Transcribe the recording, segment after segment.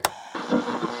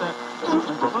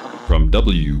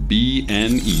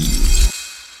WBNE.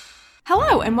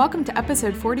 Hello, and welcome to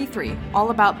episode 43,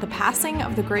 all about the passing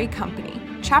of the Grey Company,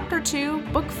 Chapter 2,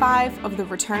 Book 5 of The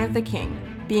Return of the King,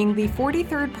 being the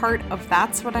 43rd part of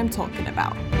That's What I'm Talking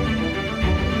About.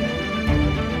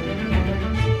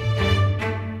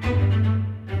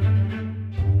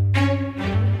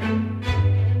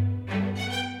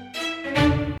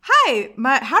 Hi,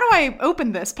 how do I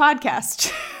open this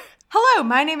podcast? Hello,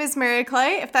 my name is Mary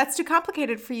Clay. If that's too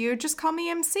complicated for you, just call me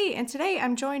MC. And today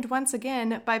I'm joined once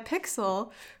again by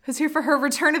Pixel, who's here for her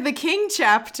Return of the King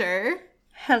chapter.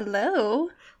 Hello.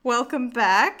 Welcome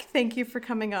back. Thank you for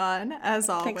coming on, as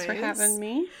always. Thanks for having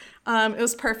me. It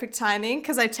was perfect timing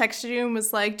because I texted you and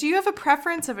was like, do you have a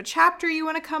preference of a chapter you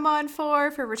want to come on for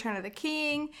Return of the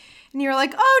King? And you were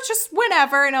like, oh, just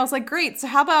whenever. And I was like, great. So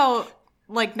how about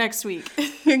next week?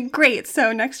 Great.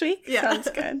 So next week? Yeah. Sounds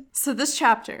good. So this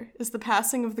chapter is The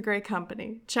Passing of the Grey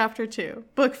Company, Chapter 2,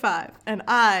 Book 5. And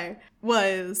I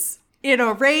was in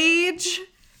a rage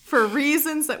for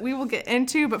reasons that we will get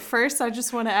into. But first, I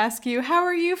just want to ask you, how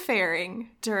are you faring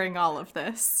during all of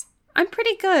this? I'm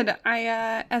pretty good.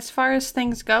 As far as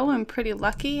things go, I'm pretty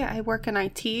lucky. I work in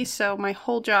IT, so my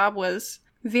whole job was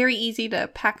very easy to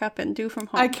pack up and do from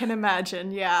home. I can imagine,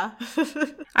 yeah.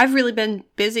 I've really been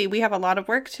busy. We have a lot of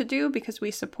work to do because we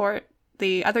support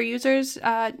the other users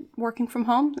working from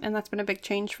home, and that's been a big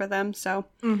change for them. So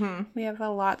we have a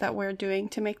lot that we're doing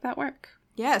to make that work.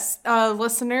 Yes,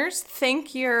 listeners,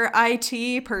 thank your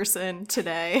IT person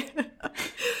today.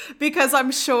 Because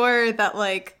I'm sure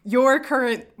that, your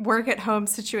current work-at-home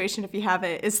situation, if you have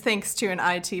it, is thanks to an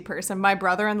IT person. My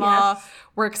brother-in-law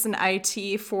works in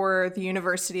IT for the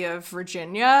University of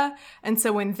Virginia, and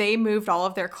so when they moved all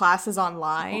of their classes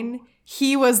online,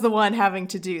 he was the one having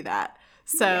to do that.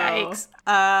 So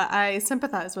I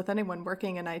sympathize with anyone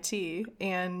working in IT,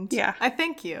 and I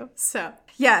thank you. So,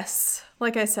 yes,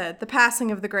 like I said, the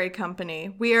passing of the Grey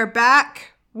Company. We are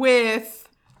back with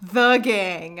the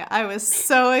gang. I was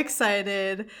so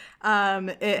excited.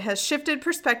 It has shifted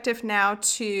perspective now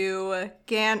to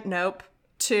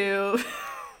to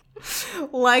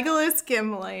Legolas,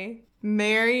 Gimli,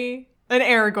 Merry, and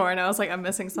Aragorn. I was like, I'm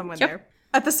missing someone there.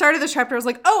 At the start of the chapter, I was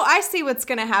like, oh, I see what's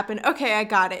going to happen. Okay, I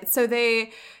got it. So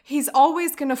he's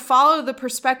always going to follow the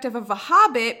perspective of a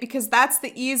hobbit because that's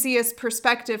the easiest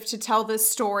perspective to tell this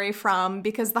story from,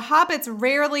 because the hobbits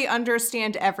rarely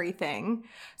understand everything.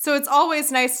 So it's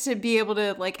always nice to be able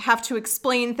to have to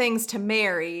explain things to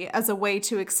Merry as a way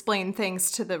to explain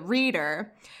things to the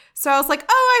reader. So I was like,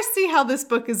 oh, I see how this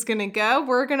book is going to go.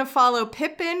 We're going to follow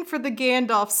Pippin for the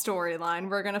Gandalf storyline.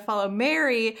 We're going to follow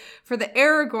Merry for the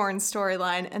Aragorn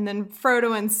storyline. And then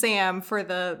Frodo and Sam for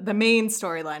the main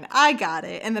storyline. I got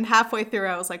it. And then halfway through,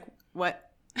 I was like, what?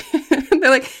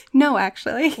 They're like, no,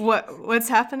 actually. What's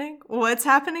happening? What's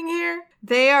happening here?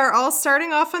 They are all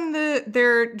starting off on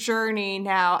their journey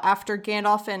now after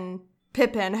Gandalf and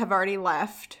Pippin have already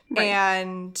left. Right.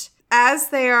 And as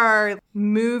they are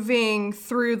moving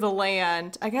through the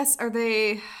land, I guess,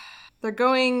 they're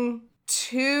going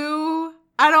to,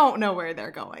 I don't know where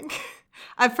they're going.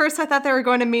 At first I thought they were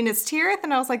going to Minas Tirith,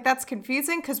 and I was like, that's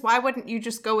confusing, because why wouldn't you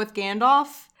just go with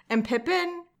Gandalf and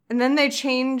Pippin? And then they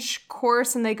change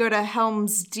course and they go to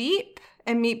Helm's Deep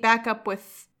and meet back up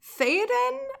with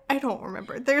Theoden? I don't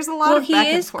remember. There's a lot of back and forth.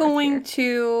 He is going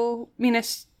to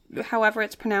Minas, however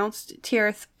it's pronounced,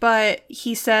 Tirith, but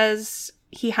he says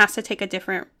he has to take a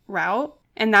different route,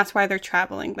 and that's why they're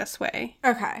traveling this way.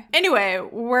 Okay. Anyway,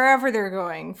 wherever they're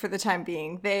going for the time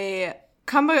being, they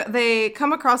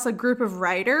come across a group of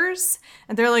riders,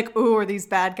 and they're like, ooh, are these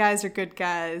bad guys or good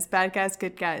guys? Bad guys,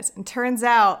 good guys. And turns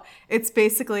out it's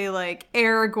basically like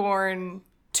Aragorn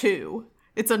 2.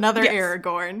 It's another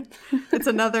Aragorn. It's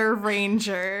another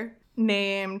ranger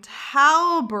named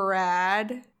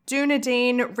Halbarad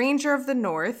Dunedain, Ranger of the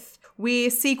North. We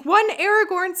seek one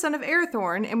Aragorn, son of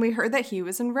Arathorn, and we heard that he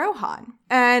was in Rohan.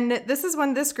 And this is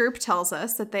when this group tells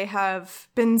us that they have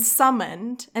been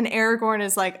summoned, and Aragorn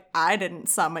is like, I didn't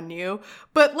summon you,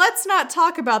 but let's not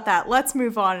talk about that. Let's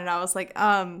move on. And I was like,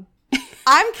 I'm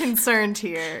concerned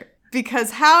here,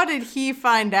 because how did he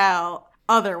find out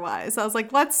otherwise? I was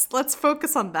like, let's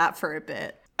focus on that for a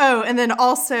bit. Oh, and then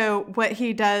also what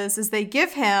he does is they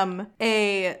give him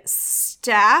a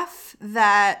staff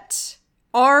that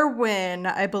Arwen,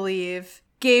 I believe,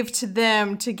 gave to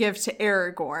them to give to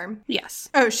Aragorn. Yes.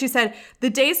 Oh, she said, the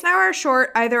days now are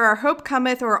short, either our hope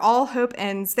cometh or all hope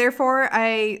ends. Therefore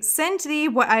I send thee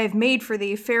what I have made for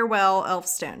thee. Farewell,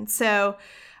 Elfstone. So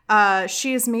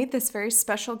she has made this very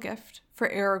special gift for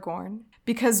Aragorn,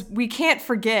 because we can't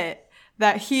forget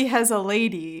that he has a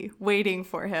lady waiting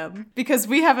for him, because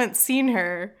we haven't seen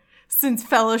her since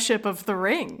Fellowship of the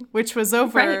Ring, which was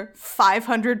over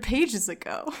 500 pages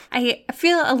ago. I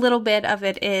feel a little bit of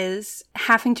it is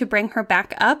having to bring her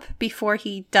back up before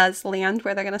he does land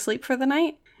where they're going to sleep for the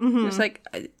night. Mm-hmm. It's like,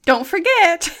 don't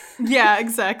forget. Yeah,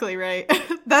 exactly right.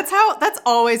 That's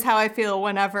always how I feel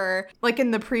whenever, like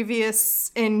in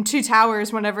Two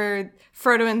Towers, whenever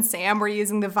Frodo and Sam were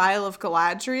using the Vial of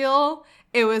Galadriel,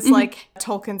 it was like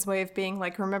Tolkien's way of being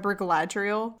like, remember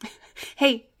Galadriel?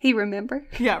 Hey, remember?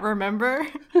 Yeah, remember?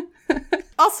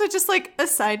 Also, just like a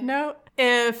side note,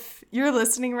 if you're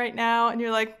listening right now and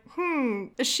you're like,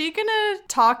 is she gonna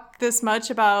talk this much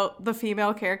about the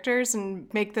female characters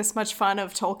and make this much fun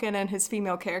of Tolkien and his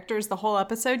female characters the whole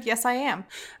episode? Yes, I am.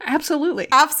 Absolutely.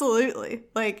 Absolutely.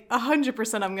 Like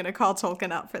 100% I'm gonna call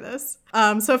Tolkien out for this.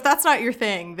 So if that's not your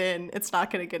thing, then it's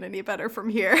not gonna get any better from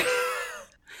here.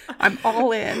 I'm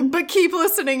all in. But keep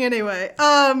listening anyway.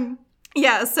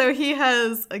 Yeah, so he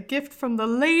has a gift from the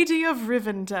Lady of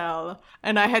Rivendell.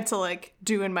 And I had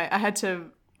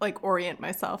to orient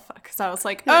myself because I was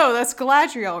like, oh, that's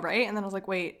Galadriel, right? And then I was like,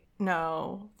 wait,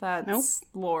 no, that's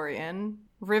Lorien.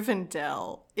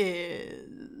 Rivendell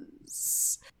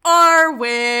is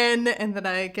Arwen. And then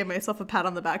I gave myself a pat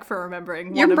on the back for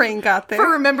remembering your brain got there.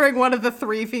 For remembering one of the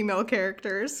 3 female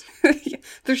characters. Yeah,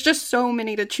 there's just so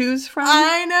many to choose from.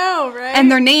 I know, right?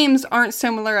 And their names aren't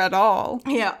similar at all.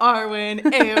 Yeah, Arwen,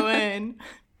 Eowyn.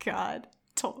 God,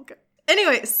 Tolkien.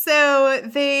 Anyway, so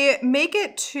they make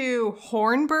it to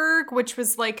Hornburg, which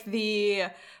was like the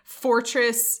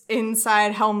fortress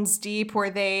inside Helm's Deep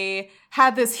where they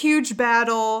had this huge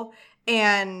battle.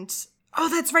 And, oh,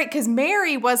 that's right, because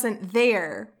Merry wasn't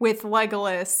there with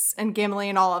Legolas and Gimli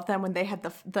and all of them when they had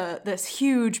this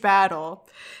huge battle.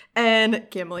 And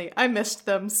Gimli, I missed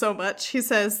them so much. He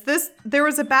says, there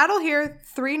was a battle here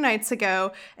 3 nights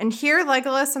ago, and here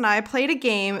Legolas and I played a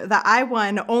game that I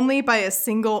won only by a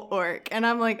single orc. And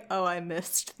I'm like, oh, I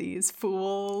missed these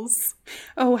fools.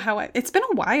 Oh, it's been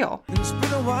a while. It's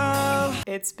been a while.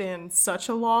 It's been such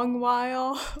a long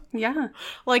while. Yeah.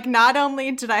 Like, not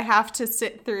only did I have to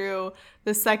sit through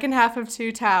the second half of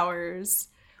Two Towers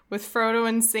with Frodo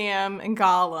and Sam and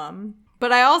Gollum,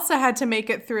 but I also had to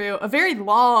make it through a very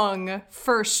long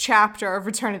first chapter of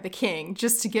Return of the King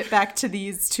just to get back to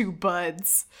these 2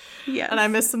 buds. Yes. And I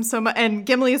miss them so much. And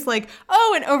Gimli's like,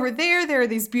 oh, and over there are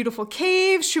these beautiful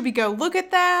caves. Should we go look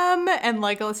at them? And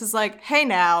Legolas is like, hey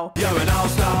now.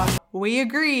 We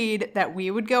agreed that we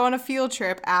would go on a field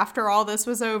trip after all this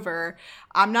was over.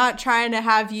 I'm not trying to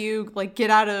have you like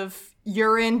get out of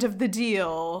your end of the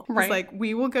deal. Right. It's like,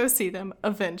 we will go see them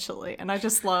eventually. And I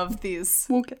just love these.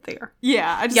 We'll get there.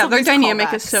 Yeah. I just love their these dynamic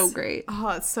callbacks. is so great. Oh,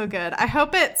 it's so good. I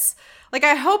hope it's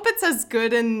as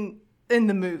good in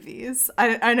the movies.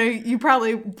 I know you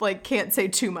probably like can't say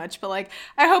too much, but like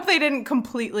I hope they didn't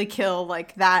completely kill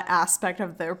like that aspect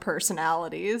of their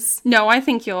personalities. No, I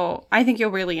think you'll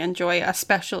really enjoy,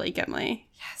 especially Gimli.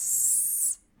 Yes.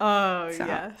 Oh, so,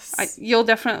 yes. You'll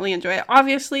definitely enjoy it.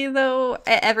 Obviously, though,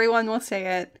 everyone will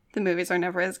say it. The movies are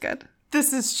never as good.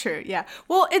 This is true, yeah.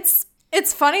 Well, it's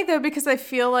funny, though, because I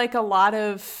feel like a lot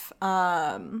of...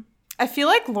 I feel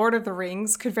like Lord of the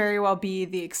Rings could very well be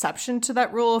the exception to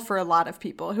that rule for a lot of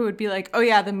people who would be like, oh,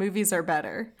 yeah, the movies are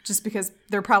better, just because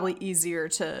they're probably easier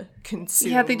to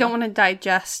consume. Yeah, they don't want to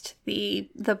digest the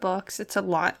books. It's a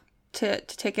lot to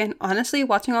take in. Honestly,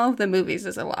 watching all of the movies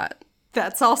is a lot.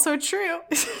 That's also true.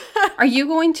 Are you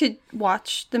going to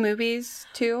watch the movies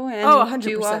too and 100%.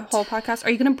 Do a whole podcast? Are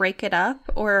you going to break it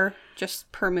up or just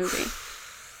per movie?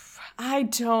 I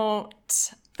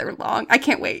don't. They're long. I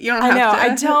can't wait. You don't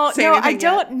have to. I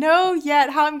don't know yet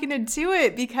how I'm going to do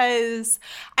it because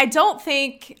I don't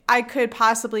think I could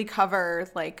possibly cover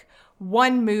like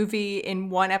one movie in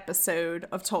one episode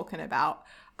of Tolkien about.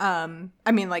 And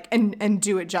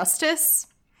do it justice.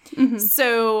 Mm-hmm.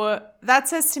 So that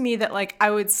says to me that like I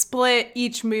would split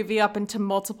each movie up into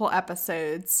multiple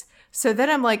episodes. So then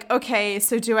I'm like, okay,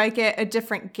 so do I get a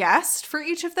different guest for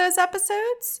each of those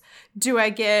episodes? Do I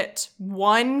get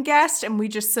one guest and we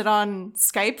just sit on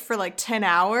Skype for like 10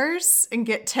 hours and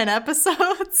get 10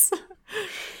 episodes?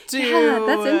 Yeah,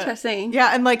 that's interesting.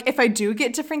 Yeah, and like if I do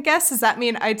get different guests, does that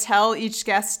mean I tell each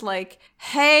guest like,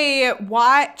 hey,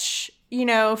 watch,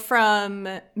 from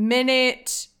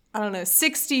minute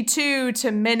 62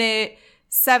 to minute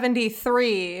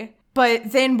 73.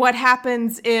 But then what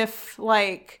happens if,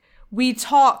 like, we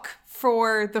talk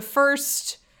for the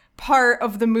first part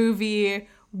of the movie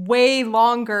way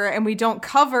longer and we don't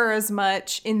cover as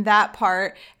much in that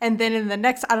part, and then in the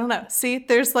next, I don't know. See,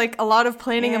 there's, like, a lot of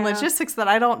planning and logistics that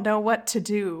I don't know what to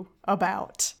do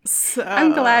about. So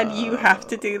I'm glad you have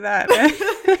to do that.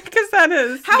 Because that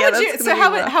is.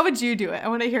 How would you do it? I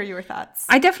want to hear your thoughts.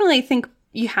 I definitely think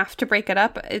you have to break it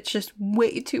up. It's just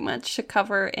way too much to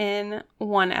cover in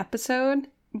one episode.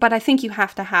 But I think you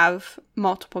have to have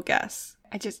multiple guests.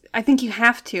 I think you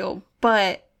have to,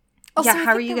 but also,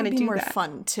 how are you going to do more that?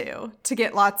 Fun too, to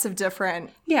get lots of different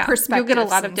perspectives. You'll get a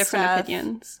lot of different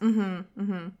opinions.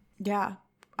 Yeah,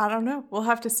 I don't know. We'll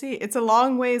have to see. It's a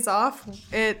long ways off.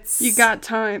 You got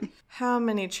time. How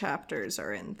many chapters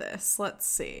are in this? Let's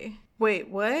see. Wait,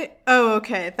 what? Oh,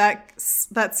 okay.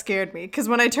 That scared me. Because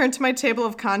when I turned to my table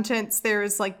of contents, there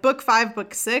was like book 5,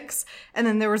 book 6, and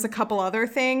then there was a couple other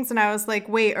things. And I was like,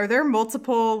 wait, are there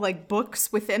multiple like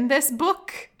books within this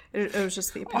book? It was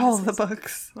just the appendices. All the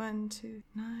books. 1, 2,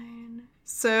 9.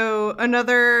 So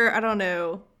another, I don't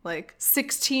know, like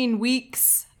 16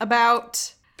 weeks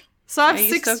about. So I've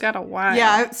still got a while.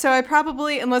 Yeah, so I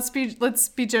probably, and let's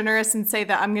be generous and say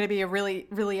that I'm going to be really,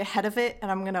 really ahead of it,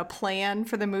 and I'm going to plan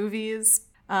for the movies.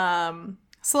 So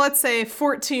let's say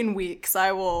 14 weeks.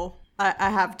 I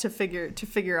have to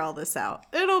figure all this out.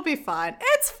 It'll be fine.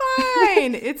 It's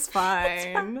fine. It's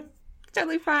fine. It's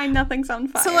totally fine. Nothing's on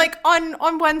fire. So like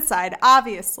on one side,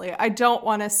 obviously, I don't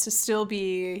want us to still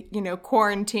be,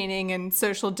 quarantining and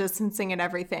social distancing and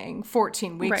everything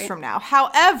 14 weeks from now.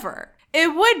 However,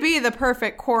 it would be the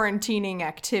perfect quarantining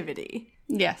activity.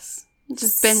 Yes.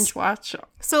 Just binge watch.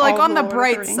 So like on the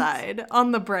bright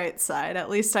side, at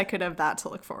least I could have that to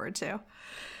look forward to.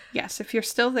 Yes, if you're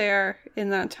still there in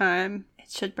that time, it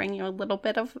should bring you a little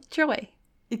bit of joy.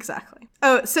 Exactly.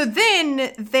 Oh, so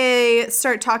then they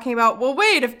start talking about, well,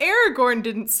 wait, if Aragorn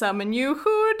didn't summon you,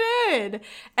 who did?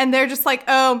 And they're just like,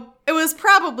 oh, it was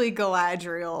probably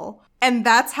Galadriel. And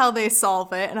that's how they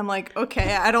solve it. And I'm like,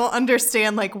 okay, I don't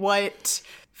understand like what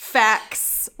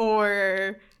facts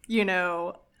or,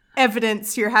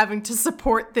 evidence you're having to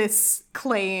support this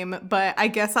claim, but I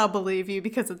guess I'll believe you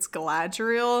because it's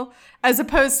Galadriel. As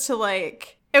opposed to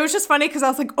like, it was just funny because I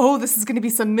was like, oh, this is going to be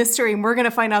some mystery and we're going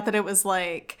to find out that it was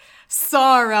like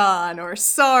Sauron or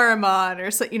Saruman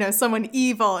or, someone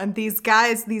evil. And these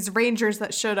guys, these rangers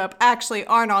that showed up actually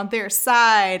aren't on their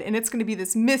side. And it's going to be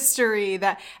this mystery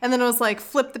and then it was like,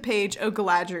 flip the page. Oh,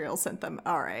 Galadriel sent them.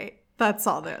 All right. That's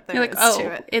all there is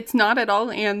to it. It's not at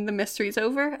all. And the mystery's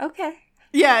over. Okay.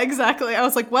 Yeah, exactly. I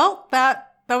was like, well,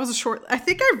 that was a short, I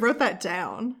think I wrote that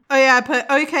down. Oh yeah, I put,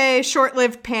 okay,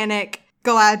 short-lived panic.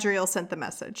 Galadriel sent the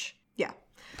message. Yeah.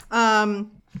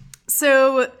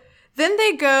 So then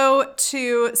they go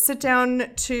to sit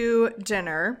down to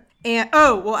dinner. And,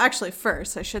 actually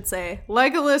first I should say,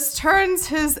 Legolas turns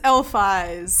his elf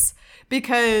eyes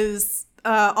because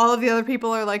all of the other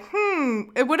people are like,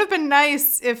 it would have been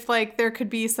nice if like there could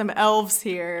be some elves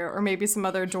here or maybe some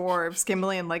other dwarves.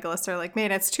 Gimli and Legolas are like,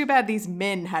 man, it's too bad these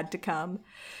men had to come.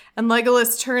 And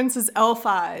Legolas turns his elf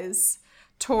eyes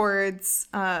towards,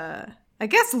 I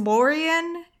guess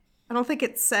Lorien. I don't think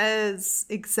it says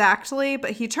exactly,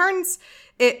 but he turns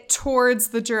it towards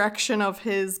the direction of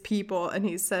his people and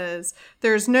he says,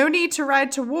 there's no need to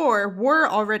ride to war. War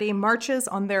already marches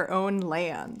on their own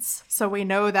lands. So we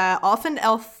know that off in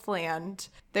Elfland,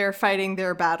 they're fighting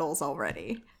their battles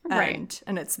already. And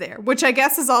it's there, which I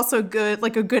guess is also good,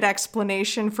 like a good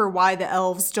explanation for why the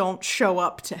elves don't show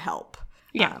up to help.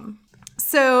 Yeah.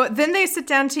 So then they sit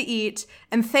down to eat,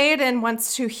 and Theoden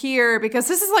wants to hear, because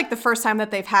this is like the first time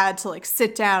that they've had to like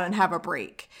sit down and have a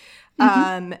break.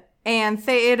 And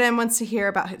Theoden wants to hear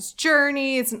about his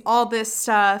journeys and all this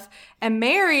stuff. And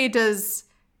Merry does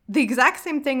the exact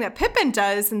same thing that Pippin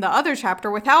does in the other chapter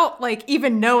without like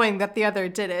even knowing that the other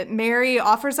did it. Merry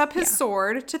offers up his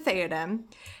sword to Theoden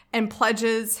and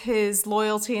pledges his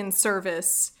loyalty and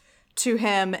service to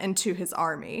him and to his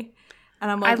army.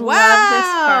 And I'm like, wow. Love this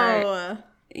part.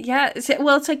 Yeah.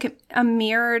 Well, it's like a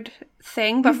mirrored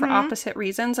thing, but for opposite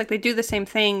reasons. Like they do the same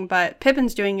thing, but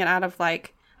Pippin's doing it out of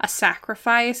like a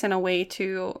sacrifice and a way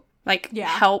to like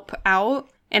help out.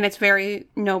 And it's very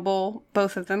noble.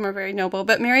 Both of them are very noble.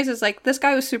 But Merry's is like, this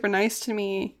guy was super nice to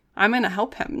me. I'm going to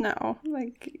help him now.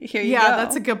 Like, here you go. Yeah,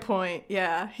 that's a good point.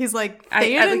 Yeah. He's like,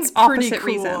 Theoden's pretty cool.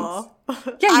 Reasons.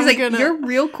 Yeah, he's like, you're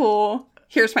real cool.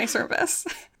 Here's my service.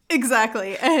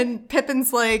 Exactly. And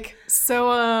Pippin's like,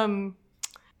 so,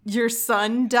 your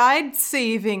son died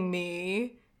saving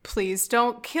me. Please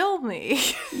don't kill me.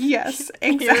 Yes,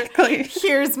 exactly.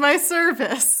 Here's my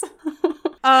service.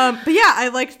 But yeah, I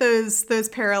liked those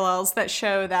parallels that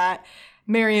show that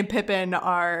Merry and Pippin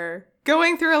are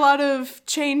going through a lot of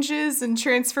changes and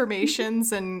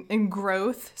transformations and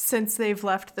growth since they've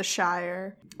left the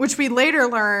Shire, which we later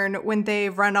learn when they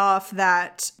run off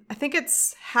that, I think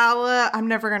it's I'm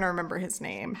never going to remember his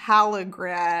name,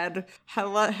 Haladad.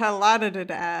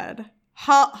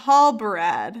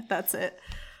 Halbarad, that's it.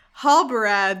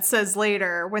 Halbarad says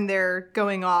later when they're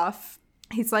going off,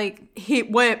 he's like,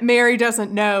 what Merry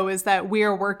doesn't know is that we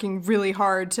are working really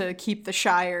hard to keep the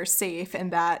Shire safe,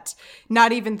 and that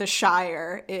not even the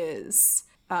Shire is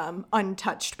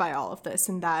untouched by all of this,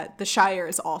 and that the Shire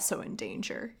is also in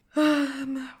danger.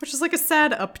 Which is like a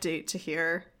sad update to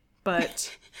hear,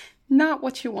 but not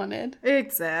what you wanted.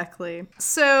 Exactly.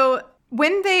 So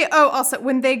when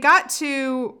they got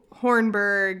to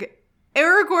Hornburg,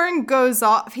 Aragorn goes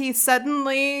off. He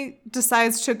suddenly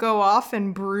decides to go off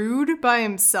and brood by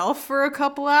himself for a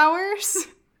couple hours.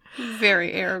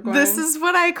 Very Aragorn. This is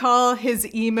what I call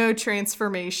his emo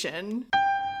transformation.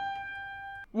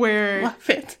 Where, love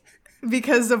it.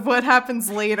 Because of what happens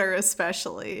later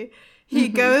especially. He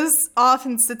goes off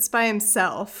and sits by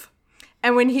himself.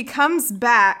 And when he comes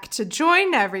back to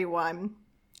join everyone,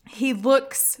 he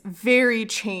looks very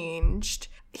changed.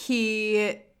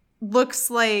 He looks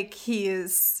like he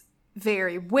is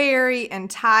very wary and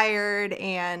tired,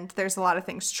 and there's a lot of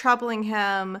things troubling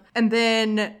him. And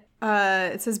then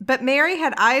it says, but Merry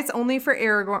had eyes only for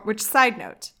Aragorn, which, side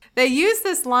note, they use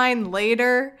this line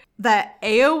later that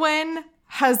Éowyn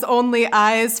has only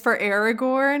eyes for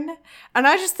Aragorn. And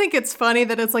I just think it's funny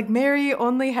that it's like Merry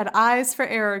only had eyes for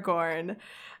Aragorn.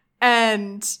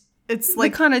 And it's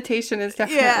like... the connotation is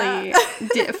definitely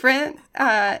different.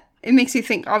 It makes you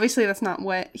think, obviously that's not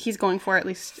what he's going for, at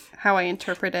least how I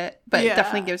interpret it, but it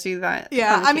definitely gives you that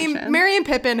I mean, Merry and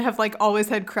Pippin have like always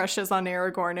had crushes on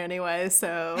Aragorn anyway,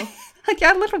 so...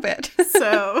 yeah, a little bit.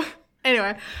 So...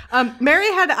 Anyway, Merry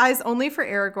had eyes only for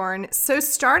Aragorn. So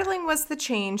startling was the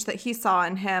change that he saw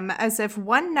in him, as if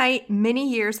one night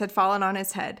many years had fallen on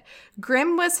his head.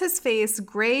 Grim was his face,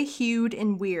 gray-hued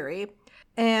and weary.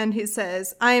 And he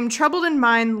says, I am troubled in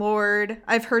mind, Lord.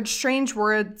 I've heard strange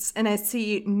words, and I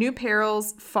see new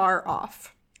perils far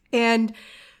off. And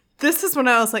this is when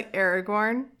I was like,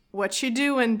 Aragorn, what you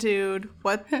doing, dude?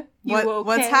 Okay?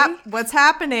 What's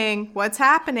happening? What's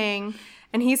happening?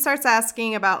 And he starts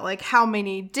asking about, like, how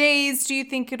many days do you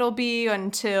think it'll be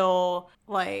until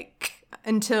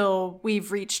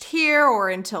we've reached here, or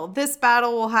until this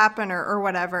battle will happen, or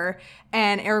whatever.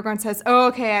 And Aragorn says, oh,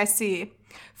 okay, I see.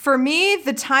 For me,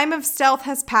 the time of stealth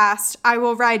has passed. I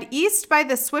will ride east by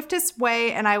the swiftest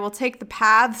way, and I will take the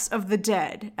paths of the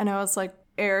dead. And I was like,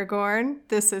 Aragorn,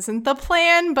 this isn't the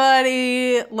plan,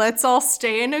 buddy. Let's all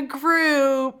stay in a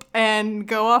group and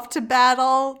go off to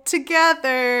battle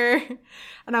together.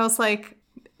 And I was like,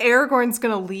 Aragorn's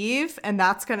gonna leave, and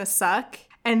that's gonna suck.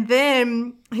 And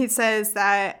then he says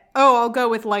that, oh, I'll go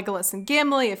with Legolas and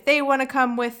Gimli if they want to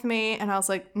come with me. And I was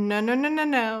like,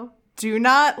 no. Do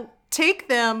not take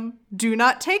them. Do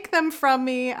not take them from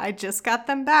me. I just got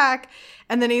them back.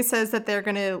 And then he says that they're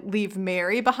going to leave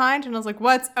Merry behind. And I was like,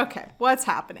 what's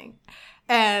happening?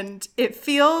 And it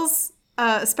feels,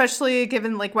 especially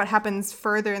given like what happens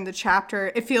further in the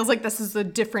chapter, it feels like this is a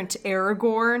different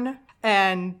Aragorn.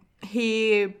 And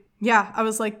I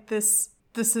was like, this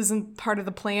isn't part of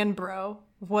the plan, bro.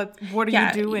 What are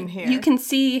you doing here? You can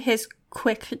see his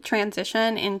quick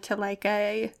transition into like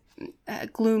a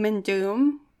gloom and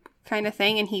doom kind of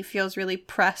thing, and he feels really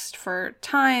pressed for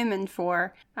time and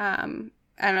for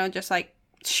just like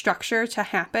structure to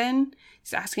happen.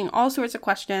 He's asking all sorts of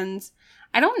questions.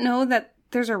 I don't know that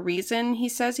there's a reason he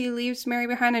says he leaves Merry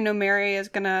behind. I know Merry is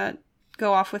gonna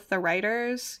go off with the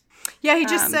writers. Yeah, he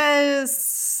just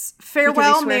says,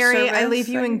 farewell, Merry, I leave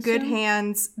you in good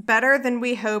hands. Better than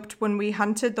we hoped when we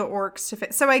hunted the orcs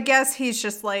to so I guess he's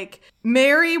just like,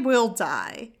 Merry will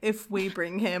die if we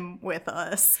bring him with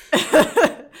us.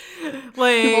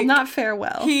 Like, he will not fare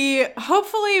well. He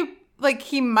hopefully, like,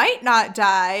 he might not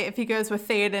die if he goes with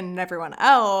Theoden and everyone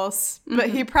else, but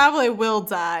he probably will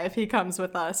die if he comes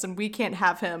with us, and we can't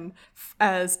have him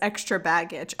as extra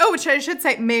baggage. Oh, which I should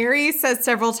say, Merry says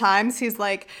several times, he's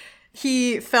like,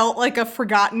 he felt like a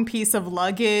forgotten piece of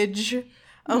luggage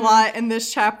a lot in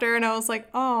this chapter, and I was like,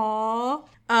 aww.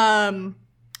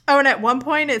 And at one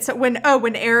point, it's when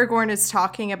Aragorn is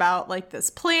talking about like this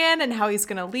plan and how he's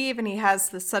going to leave, and he has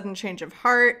this sudden change of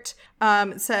heart.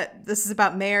 This is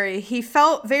about Merry. He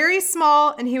felt very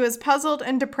small, and he was puzzled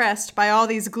and depressed by all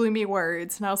these gloomy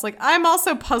words. And I was like, I'm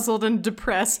also puzzled and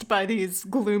depressed by these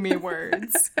gloomy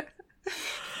words.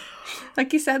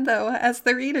 Like you said, though, as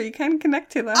the reader, you kind of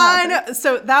connect to them. I know.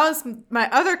 So that was my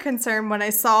other concern when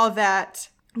I saw that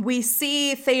we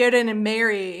see Theoden and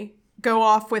Merry go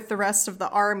off with the rest of the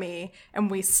army,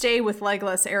 and we stay with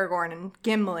Legolas, Aragorn, and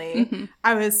Gimli.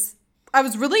 I was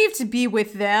relieved to be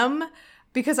with them,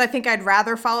 because I think I'd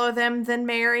rather follow them than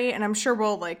Merry, and I'm sure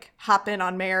we'll like hop in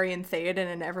on Merry and Theoden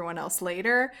and everyone else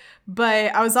later.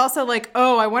 But I was also like,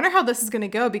 oh, I wonder how this is going to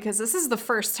go, because this is the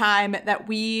first time that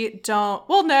we don't,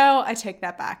 well, no, I take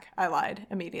that back. I lied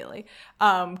immediately.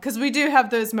 Because we do have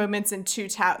those moments in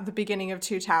the beginning of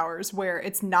Two Towers where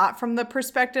it's not from the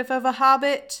perspective of a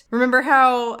hobbit. Remember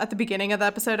how at the beginning of the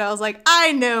episode I was like,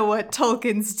 I know what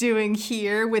Tolkien's doing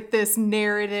here with this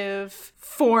narrative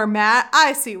format.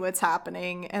 I see what's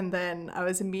happening. And then I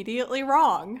was immediately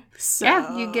wrong. So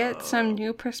yeah, you get some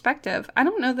new perspective. I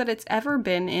don't know that it's ever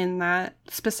been in that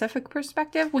specific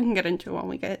perspective. We can get into it when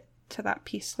we get to that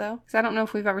piece, though, because I don't know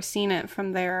if we've ever seen it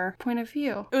from their point of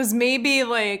view. It was maybe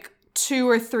like 2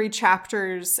 or 3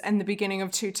 chapters in the beginning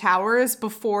of Two Towers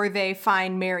before they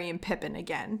find Merry and Pippin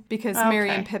again, because Merry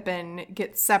and Pippin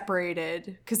get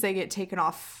separated because they get taken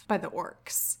off by the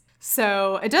orcs.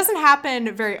 So it doesn't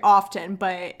happen very often,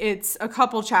 but it's a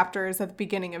couple chapters at the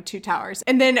beginning of Two Towers.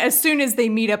 And then as soon as they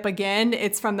meet up again,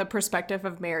 it's from the perspective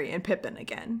of Merry and Pippin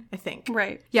again, I think.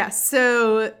 Right. Yeah,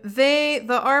 so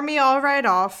the army all ride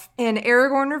off, and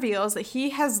Aragorn reveals that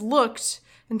he has looked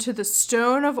into the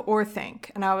Stone of Orthanc.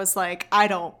 And I was like, I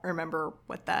don't remember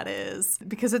what that is,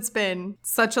 because it's been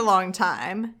such a long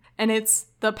time. And it's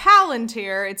the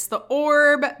Palantir. It's the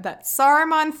orb that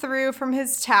Saruman threw from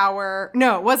his tower.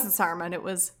 No, it wasn't Saruman. It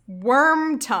was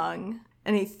Wormtongue.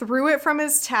 And he threw it from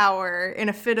his tower in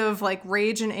a fit of like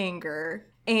rage and anger.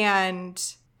 And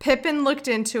Pippin looked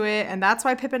into it, and that's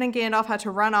why Pippin and Gandalf had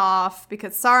to run off,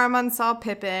 because Saruman saw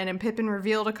Pippin, and Pippin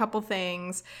revealed a couple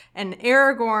things. And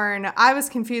Aragorn, I was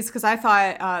confused because I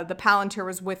thought the Palantir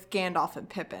was with Gandalf and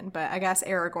Pippin, but I guess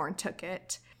Aragorn took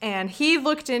it. And he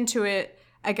looked into it,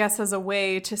 I guess, as a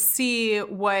way to see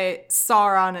what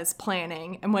Sauron is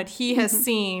planning. And what he has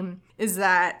seen is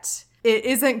that it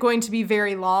isn't going to be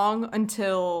very long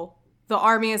until the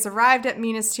army has arrived at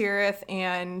Minas Tirith,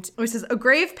 and it says, a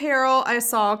grave peril I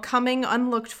saw coming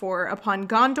unlooked for upon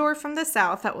Gondor from the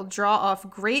south that will draw off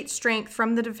great strength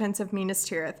from the defense of Minas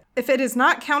Tirith. If it is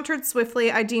not countered swiftly,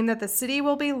 I deem that the city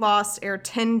will be lost ere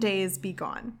 10 days be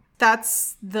gone.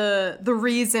 That's the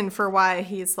reason for why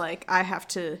he's like, I have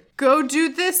to go do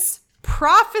this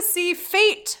prophecy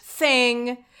fate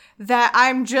thing that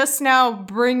I'm just now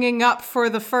bringing up for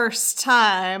the first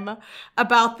time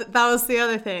about that was the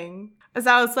other thing. As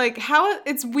I was like, how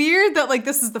it's weird that like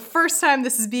this is the first time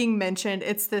this is being mentioned.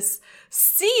 It's this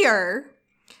seer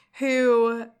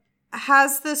who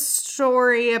has this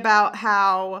story about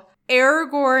how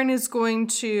Aragorn is going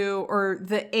to, or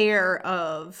the heir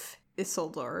of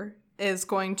Isildur is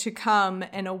going to come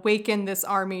and awaken this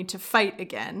army to fight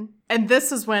again. And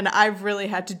this is when I really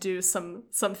had to do some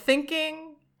thinking.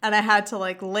 And I had to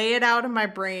like lay it out in my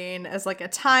brain as like a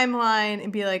timeline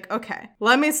and be like, okay,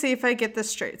 let me see if I get this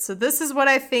straight. So this is what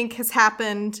I think has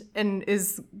happened and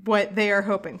is what they are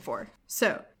hoping for.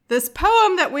 So this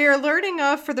poem that we are learning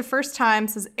of for the first time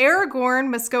says,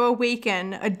 Aragorn must go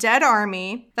awaken a dead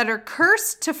army that are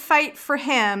cursed to fight for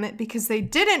him because they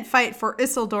didn't fight for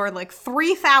Isildur like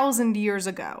 3,000 years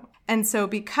ago. And so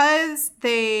because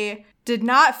they did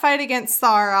not fight against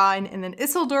Sauron, and then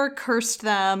Isildur cursed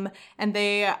them, and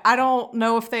I don't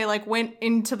know if they like went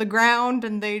into the ground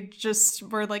and they just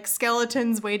were like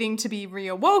skeletons waiting to be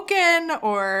reawoken,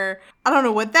 or I don't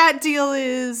know what that deal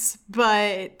is,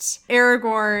 but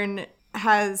Aragorn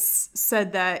has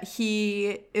said that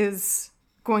he is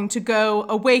going to go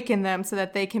awaken them so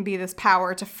that they can be this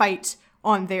power to fight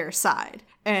on their side.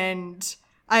 And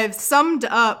I've summed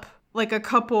up like a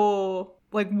couple,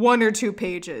 like 1 or 2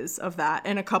 pages of that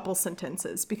in a couple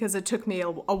sentences because it took me a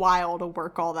while to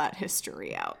work all that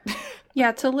history out. Yeah,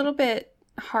 it's a little bit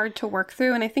hard to work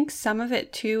through. And I think some of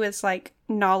it too is like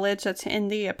knowledge that's in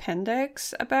the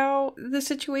appendix about the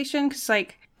situation. Because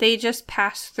like they just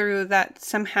passed through that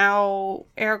somehow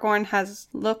Aragorn has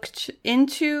looked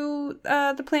into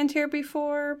the Palantir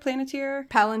before. Palantir.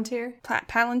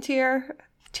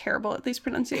 Terrible at these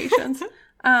pronunciations.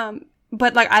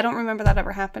 But, like, I don't remember that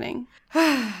ever happening.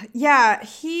 Yeah,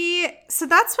 so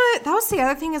that was the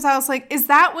other thing is I was like, is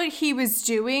that what he was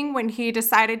doing when he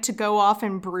decided to go off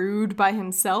and brood by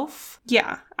himself?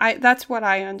 Yeah, that's what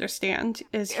I understand.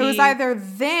 It was either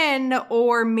then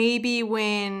or maybe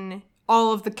when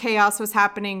all of the chaos was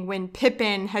happening, when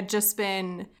Pippin had just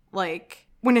been, like,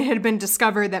 when it had been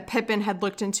discovered that Pippin had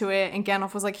looked into it and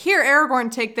Gandalf was like, here,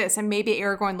 Aragorn, take this. And maybe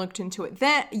Aragorn looked into it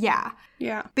then. Yeah.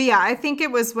 Yeah. But yeah, I think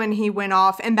it was when he went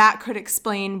off, and that could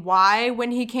explain why when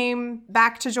he came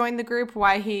back to join the group,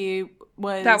 why he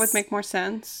was... That would make more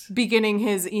sense. Beginning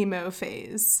his emo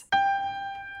phase.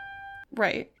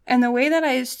 Right. And the way that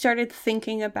I started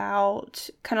thinking about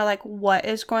kind of like what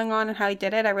is going on and how he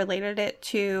did it, I related it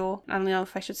to, I don't know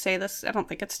if I should say this, I don't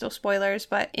think it's still spoilers,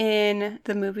 but in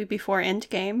the movie before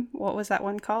Endgame, what was that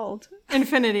one called?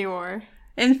 Infinity War.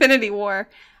 Infinity War.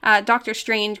 Doctor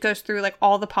Strange goes through like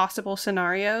all the possible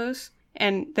scenarios,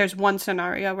 and there's one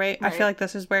scenario, right? I feel like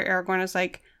this is where Aragorn is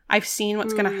like, I've seen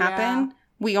what's going to happen. Yeah.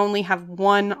 We only have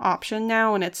one option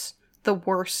now, and it's the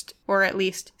worst, or at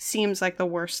least seems like the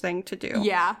worst thing to do.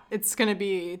 Yeah, it's going to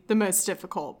be the most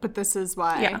difficult, but this is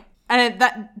why. Yeah. And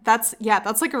that's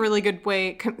like a really good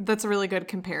way. That's a really good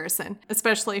comparison,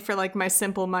 especially for like my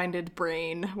simple-minded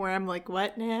brain, where I'm like,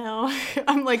 what now?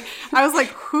 I was like,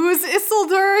 who's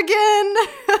Isildur again?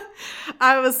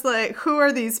 I was like, who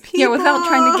are these people? Yeah, without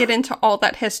trying to get into all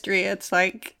that history, it's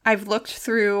like I've looked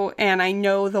through and I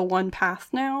know the one path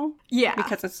now. Yeah,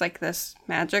 because it's like this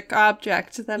magic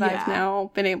object that I've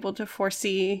now been able to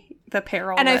foresee the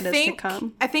peril and that is to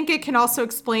come. I think it can also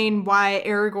explain why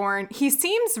Aragorn, he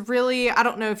seems really, I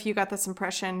don't know if you got this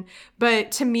impression, but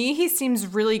to me, he seems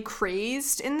really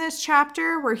crazed in this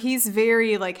chapter, where he's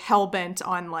very like hell-bent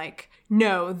on like,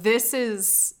 no, this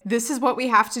is what we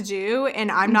have to do,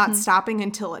 and I'm not stopping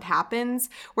until it happens.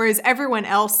 Whereas everyone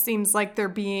else seems like they're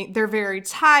very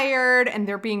tired and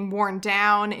they're being worn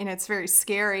down, and it's very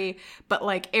scary. But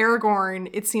like Aragorn,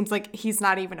 it seems like he's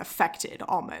not even affected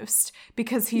almost,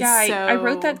 because he's I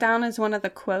wrote that down as one of the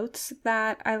quotes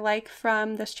that I like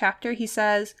from this chapter. He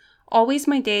says, "Always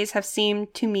my days have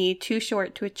seemed to me too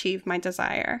short to achieve my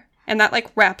desire." And that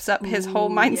like wraps up his whole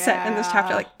mindset in this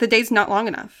chapter. Like, the day's not long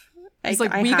enough. It's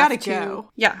like, we gotta go.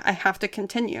 Yeah, I have to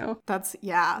continue. That's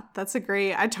a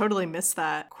great, I totally missed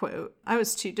that quote. I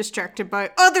was too distracted by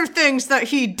other things that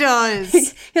he does.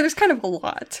 Yeah, there's kind of a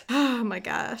lot. Oh my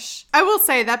gosh. I will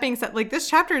say, that being said, like, this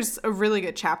chapter is a really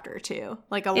good chapter too.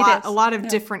 Like, a lot of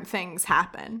different things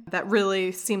happen that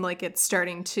really seem like it's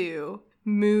starting to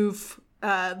move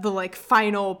the like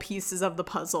final pieces of the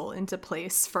puzzle into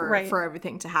place for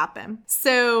everything to happen.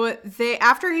 So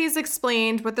after he's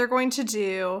explained what they're going to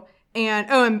do,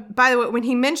 and by the way, when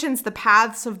he mentions the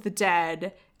paths of the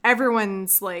dead,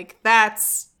 everyone's like,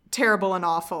 that's terrible and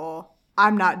awful.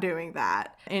 I'm not doing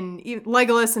that. And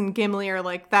Legolas and Gimli are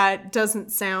like, that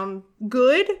doesn't sound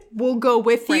good. We'll go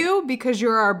with you because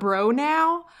you're our bro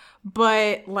now.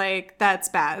 But like, that's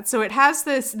bad. So it has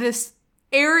this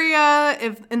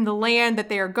area in the land that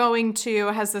they are going to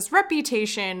has this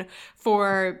reputation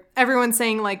for everyone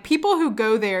saying like, people who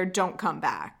go there don't come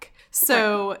back.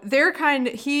 So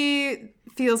he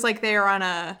feels like they're on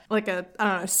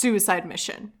a suicide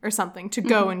mission or something to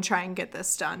go and try and get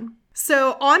this done.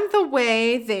 So on the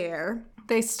way there,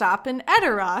 they stop in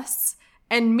Edoras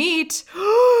and meet,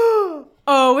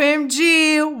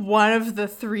 OMG, one of the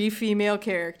 3 female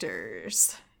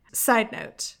characters. Side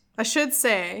note, I should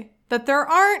say that there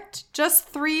aren't just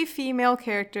 3 female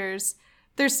characters.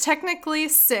 There's technically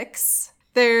 6.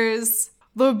 There's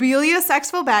Lobelia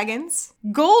Saxville Baggins,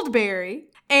 Goldberry,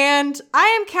 and I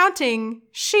am counting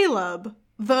Shelob,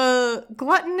 the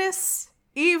gluttonous,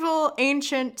 evil,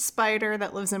 ancient spider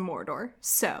that lives in Mordor.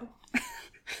 So,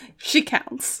 she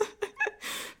counts.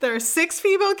 There are 6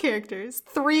 female characters,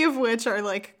 3 of which are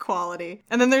like quality.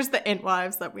 And then there's the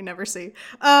Entwives that we never see.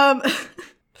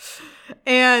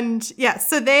 And yeah,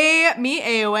 so they meet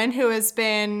Éowyn, who has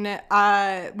been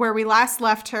where we last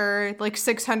left her like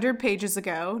 600 pages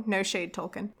ago. No shade,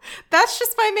 Tolkien. That's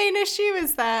just my main issue,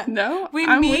 is that we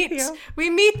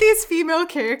meet these female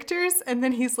characters, and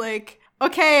then he's like,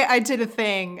 okay, I did a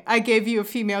thing. I gave you a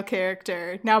female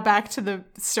character. Now back to the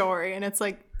story. And it's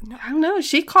like, no. I don't know.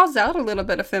 She calls out a little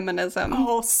bit of feminism.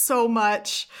 Oh, so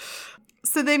much.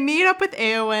 So they meet up with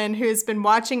Éowyn, who's been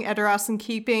watching Edoras and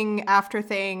keeping after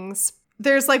things.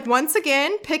 There's like, once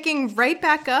again, picking right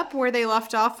back up where they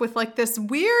left off with like this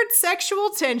weird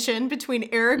sexual tension between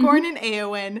Aragorn and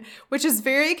Éowyn, which is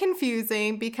very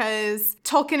confusing because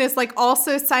Tolkien is like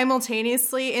also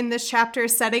simultaneously in this chapter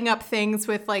setting up things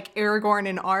with like Aragorn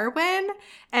and Arwen.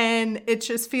 And it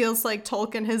just feels like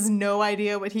Tolkien has no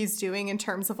idea what he's doing in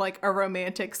terms of like a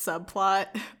romantic subplot.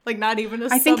 Like, not even a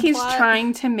subplot. I think he's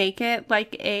trying to make it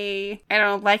like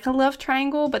like a love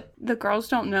triangle, but the girls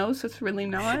don't know, so it's really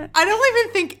not. I don't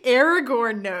even think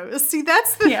Aragorn knows. See,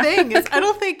 that's the thing, is I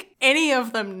don't think any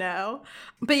of them know.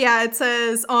 But yeah, it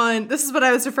says this is what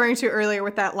I was referring to earlier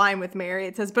with that line with Mary.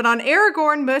 It says, but on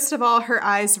Aragorn, most of all, her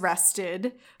eyes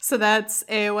rested. So that's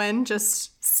Éowyn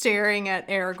just staring at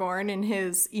Aragorn in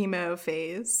his emo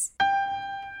phase.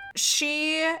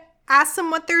 She asks them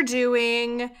what they're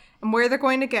doing and where they're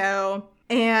going to go.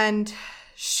 And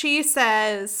she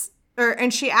says,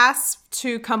 and she asks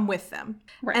to come with them.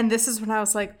 Right. And this is when I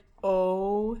was like,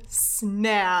 oh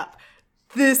snap.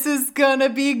 This is gonna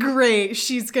be great.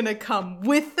 She's gonna come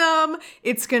with them.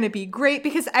 It's gonna be great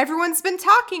because everyone's been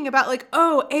talking about like,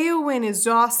 oh, Éowyn is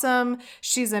awesome.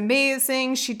 She's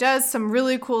amazing. She does some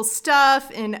really cool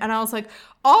stuff. And I was like,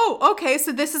 oh, okay.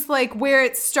 So this is like where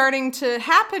it's starting to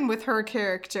happen with her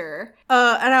character.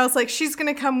 And I was like, she's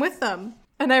gonna come with them.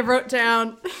 And I wrote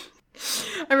down,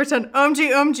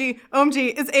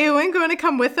 OMG, is Éowyn going to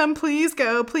come with them? Please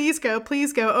go, please go,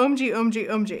 please go.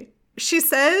 OMG. She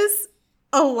says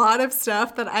a lot of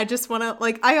stuff that I just want to,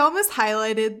 like, I almost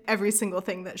highlighted every single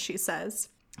thing that she says.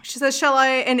 She says, shall I?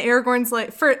 And Aragorn's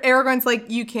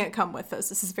like, you can't come with us.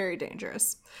 This is very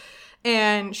dangerous.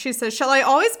 And she says, shall I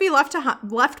always be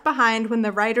left behind when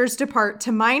the riders depart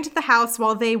to mind the house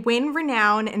while they win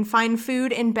renown and find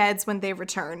food and beds when they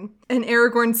return? And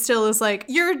Aragorn still is like,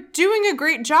 you're doing a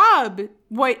great job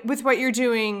with what you're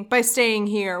doing by staying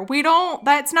here.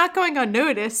 That's not going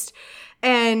unnoticed.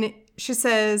 And she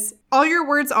says, all your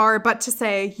words are but to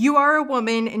say, you are a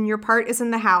woman and your part is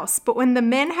in the house. But when the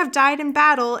men have died in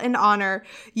battle and honor,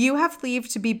 you have leave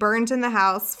to be burned in the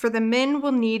house, for the men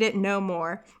will need it no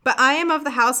more. But I am of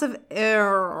the house of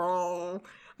Eorl.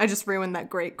 I just ruined that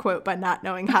great quote by not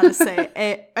knowing how to say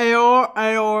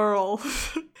Eorl.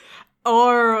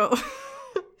 Eorl.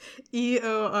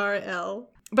 E-O-R-L.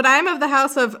 But I am of the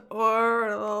house of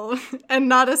Eorl, and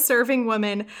not a serving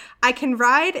woman. I can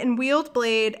ride and wield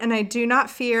blade, and I do not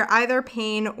fear either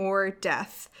pain or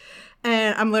death.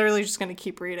 And I'm literally just going to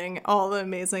keep reading all the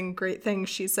amazing, great things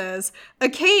she says. A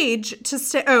cage to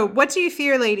stay... Oh, what do you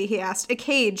fear, lady? He asked. A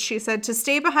cage, she said, to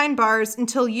stay behind bars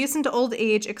until use and old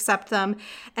age accept them,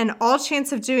 and all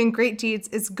chance of doing great deeds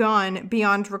is gone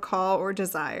beyond recall or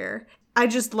desire. I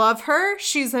just love her.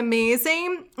 She's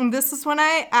amazing. And this is when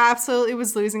I absolutely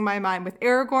was losing my mind with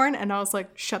Aragorn. And I was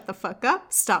like, shut the fuck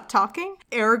up. Stop talking.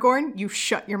 Aragorn, you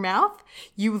shut your mouth.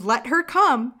 You let her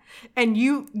come. And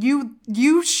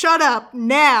you shut up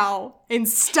now and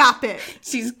stop it.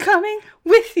 She's coming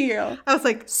with you. I was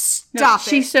like, stop it.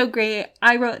 She's so great.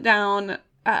 I wrote down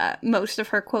most of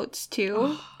her quotes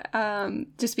too.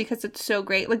 Just because it's so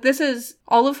great. Like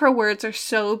all of her words are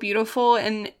so beautiful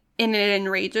and it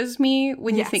enrages me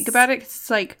when you think about it. It's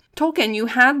like, Tolkien, you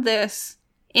had this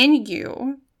in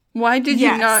you. Why did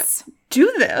you not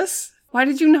do this? Why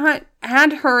did you not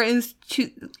add her as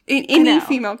any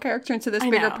female character into this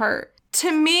bigger part?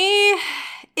 To me,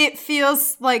 it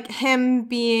feels like him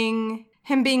being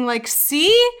like,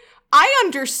 see, I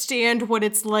understand what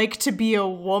it's like to be a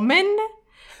woman.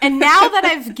 And now that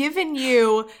I've given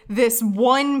you this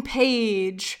one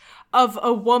page of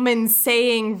a woman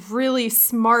saying really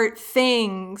smart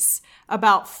things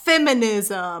about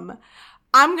feminism,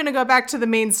 I'm going to go back to the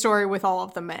main story with all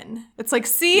of the men. It's like,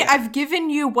 see, I've given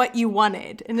you what you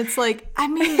wanted. And it's like, I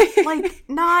mean,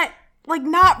 not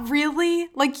really.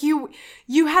 Like you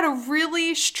had a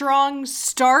really strong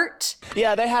start.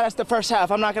 Yeah, they had us the first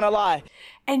half. I'm not going to lie.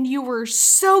 And you were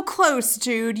so close,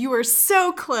 dude. You were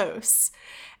so close.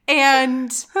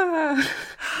 And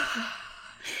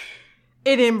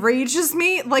it enrages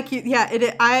me. Like,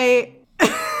 I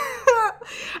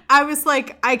was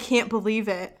like, I can't believe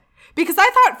it. Because I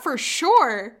thought for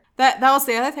sure that was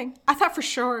the other thing. I thought for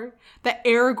sure that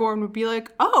Aragorn would be like,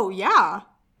 oh, yeah,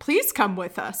 please come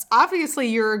with us. Obviously,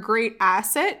 you're a great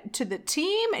asset to the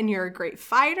team and you're a great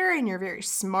fighter and you're very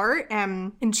smart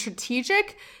and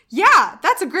strategic. Yeah,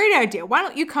 that's a great idea. Why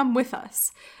don't you come with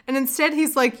us? And instead,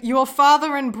 he's like, your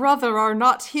father and brother are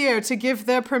not here to give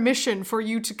their permission for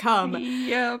you to come.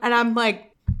 Yep. And I'm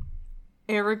like,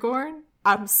 Aragorn,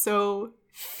 I'm so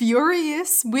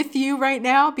furious with you right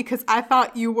now because I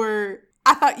thought you were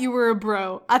a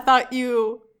bro. I thought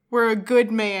you were a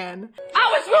good man.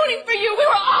 I was rooting for you. We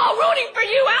were all rooting for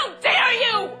you. How dare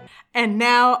you? And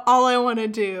now all I want to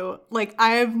do, like,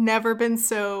 I have never been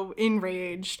so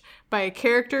enraged by a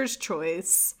character's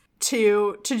choice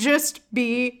to just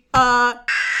be a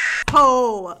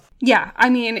hole. Yeah, I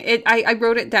mean, I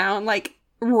wrote it down, like,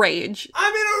 rage.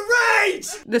 I'm in a rage!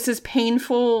 This is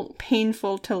painful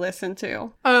to listen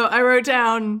to. Oh, I wrote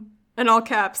down in all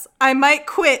caps, I might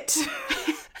quit.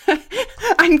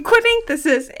 I'm quitting. This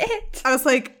is it. I was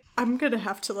like, I'm gonna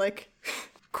have to, like,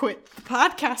 quit the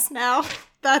podcast now.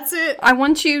 That's it. I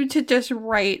want you to just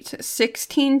write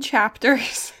 16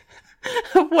 chapters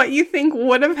of what you think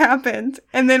would have happened,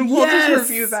 and then we'll just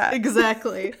review that.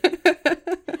 Exactly.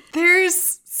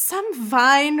 There's some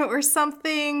Vine or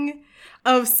something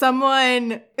of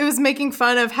someone, it was making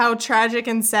fun of how tragic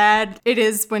and sad it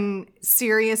is when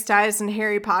Sirius dies in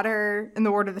Harry Potter and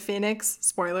the Order of the Phoenix.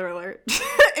 Spoiler alert,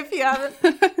 if you haven't.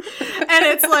 And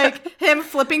it's like him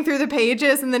flipping through the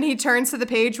pages, and then he turns to the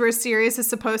page where Sirius is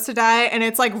supposed to die, and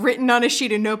it's like written on a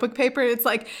sheet of notebook paper. It's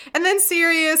like, and then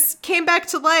Sirius came back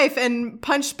to life and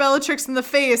punched Bellatrix in the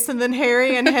face, and then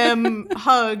Harry and him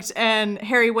hugged, and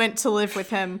Harry went to live with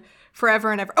him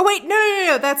forever and ever. Oh wait,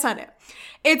 no, that's not it.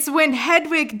 It's when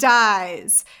Hedwig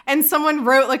dies, and someone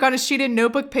wrote like on a sheet of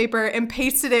notebook paper and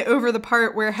pasted it over the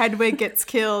part where Hedwig gets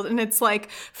killed. And it's like,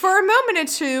 for a moment or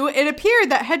two, it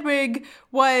appeared that Hedwig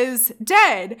was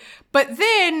dead. But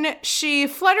then she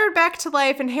fluttered back to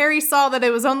life, and Harry saw that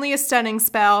it was only a stunning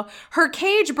spell. Her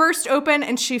cage burst open,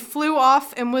 and she flew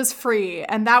off and was free.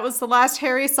 And that was the last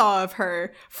Harry saw of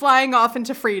her, flying off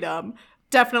into freedom.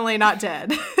 Definitely not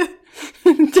dead.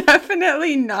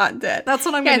 Definitely not dead. That's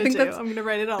what I'm going to do. I'm going to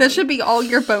write it all. This should be all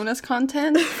your bonus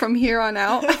content from here on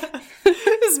out.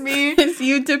 It's me. It's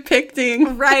you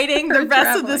depicting writing the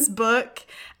rest of this book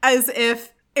as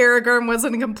if Aragorn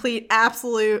wasn't a complete,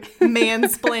 absolute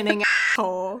mansplaining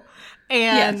asshole.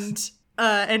 And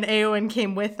Eowyn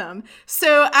came with them.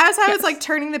 So as I was like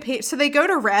turning the page, so they go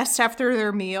to rest after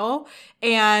their meal.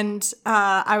 And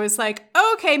I was like,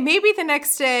 okay, maybe the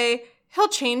next day he'll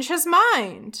change his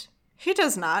mind. He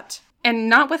does not. And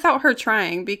not without her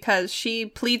trying, because she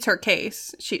pleads her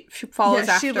case. She follows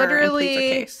after and pleads her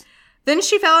case. Then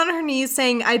she fell on her knees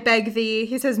saying, I beg thee.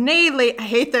 He says, nay, I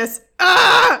hate this.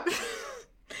 Ah!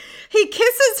 He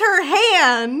kisses her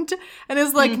hand and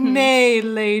is like, nay,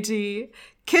 lady.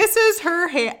 Kisses her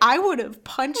hand. I would have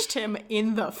punched him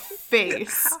in the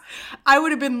face. I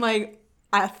would have been like,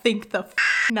 I think the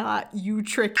not, you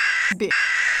trick bitch.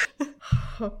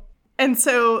 And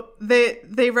so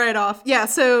they write off. Yeah,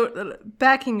 so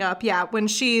backing up, when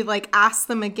she like asks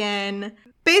them again,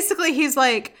 basically he's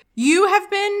like, you have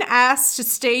been asked to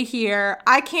stay here.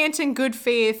 I can't in good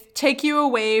faith take you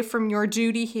away from your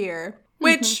duty here.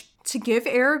 Which, to give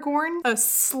Aragorn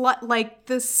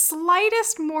the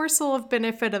slightest morsel of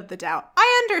benefit of the doubt.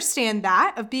 I understand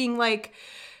that, of being like,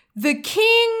 the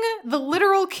king, the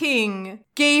literal king,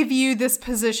 gave you this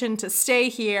position to stay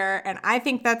here, and I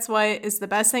think that's what is the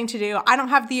best thing to do. I don't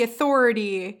have the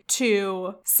authority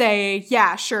to say,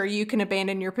 yeah, sure, you can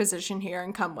abandon your position here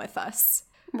and come with us.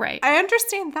 Right. I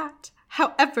understand that.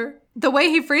 However, the way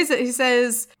he phrased it, he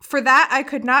says, for that I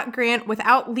could not grant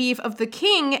without leave of the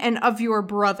king and of your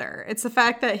brother. It's the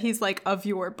fact that he's like, of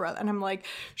your brother. And I'm like,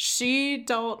 she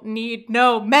don't need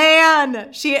no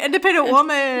man. She an independent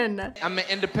woman. I'm an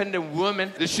independent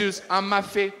woman. The shoes on my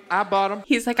feet, I bought them.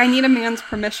 He's like, I need a man's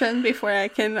permission before I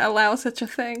can allow such a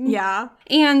thing. Yeah.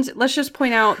 And let's just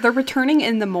point out, they're returning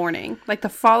in the morning. Like the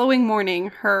following morning,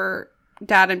 her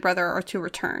dad and brother are to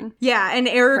return. Yeah, and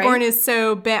Aragorn is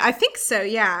so bad. I think so,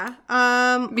 yeah.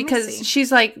 Because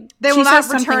she's like, they will not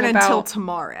return until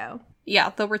tomorrow.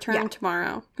 Yeah, they'll return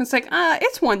tomorrow. It's like,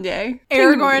 it's one day.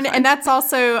 Aragorn, and that's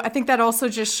also, I think that also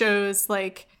just shows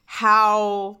like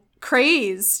how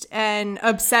crazed and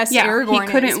obsessed Aragorn is. He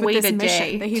couldn't with wait this a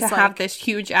mission, day to have this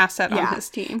huge asset on his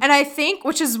team. And I think,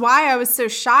 which is why I was so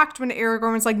shocked when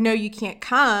Aragorn was like, no, you can't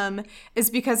come,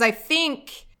 is because I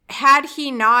think had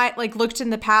he not like looked in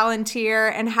the Palantir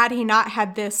and had he not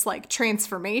had this like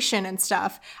transformation and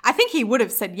stuff, I think he would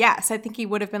have said yes. I think he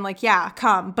would have been like, yeah,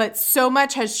 come. But so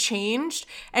much has changed,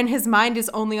 and his mind is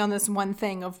only on this one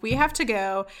thing of, we have to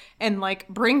go and like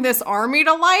bring this army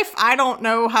to life. I don't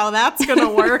know how that's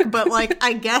gonna work, but like,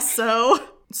 I guess so.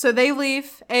 So they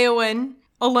leave Eowyn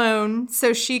alone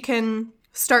so she can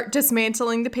start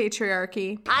dismantling the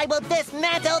patriarchy. I will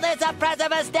dismantle this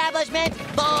oppressive establishment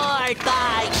board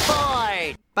by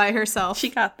board. By herself. She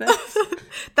got this.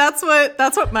 That's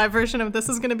what my version of this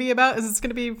is going to be about, is it's going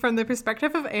to be from the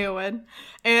perspective of Eowyn.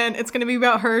 And it's going to be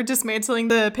about her dismantling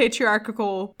the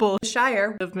patriarchal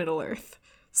Shire of Middle-earth.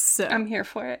 So I'm here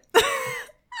for it.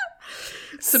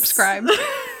 Subscribe.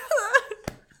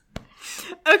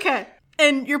 Okay.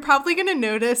 And you're probably going to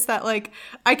notice that, like,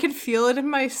 I can feel it in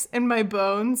my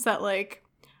bones that, like,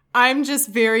 I'm just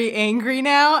very angry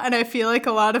now, and I feel like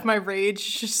a lot of my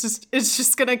rage is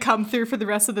just going to come through for the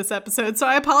rest of this episode. So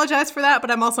I apologize for that,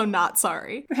 but I'm also not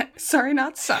sorry. Sorry,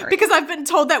 not sorry. Because I've been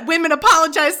told that women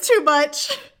apologize too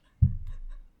much.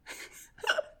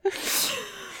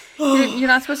 You're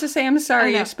not supposed to say I'm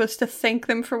sorry. You're supposed to thank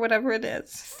them for whatever it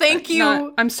is. Thank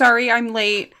you. I'm sorry I'm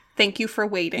late. Thank you for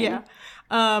waiting. Yeah.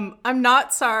 I'm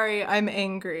not sorry, I'm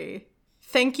angry.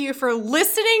 Thank you for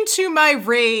listening to my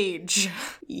rage.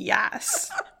 Yes.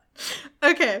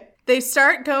 Okay. They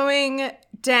start going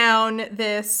down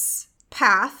this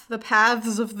path, the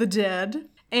paths of the dead,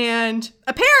 And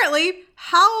apparently,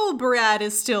 Halbarad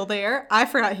is still there. I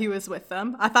forgot he was with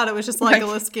them. I thought it was just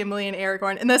Legolas, Gimli, and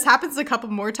Aragorn. And this happens a couple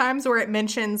more times where it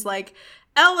mentions, like,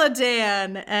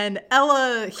 Eladan and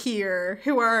Ella here,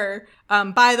 who are,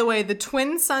 by the way, the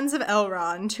twin sons of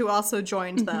Elrond, who also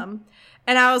joined them.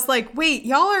 And I was like, wait,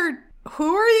 who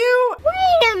are you?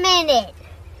 Wait a minute.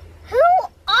 Who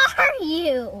are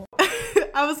you?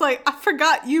 I was like, I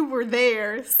forgot you were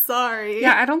there. Sorry.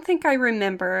 Yeah, I don't think I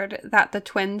remembered that the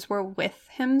twins were with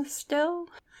him still.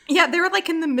 Yeah, they were like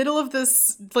in the middle of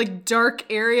this like dark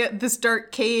area, this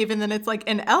dark cave, and then it's like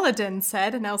an Elladan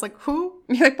said, and I was like, who?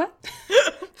 You're like, what?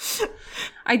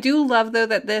 I do love though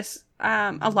that this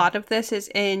a lot of this is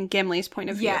in Gimli's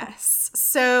point of view. Yes.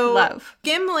 So Love.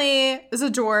 Gimli is a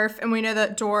dwarf, and we know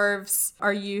that dwarves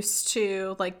are used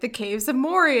to like the caves of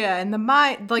Moria and the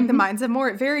mines of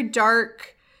Moria, very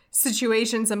dark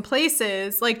situations and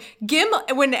places. Like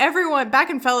when everyone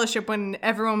back in Fellowship, when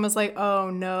everyone was like,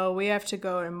 oh no, we have to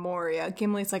go to Moria,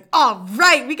 Gimli's like, all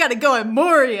right, we gotta go to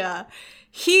Moria.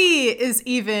 He is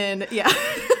even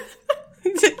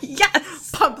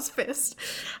Yes, pumps fist.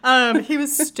 He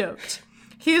was stoked.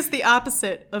 He is the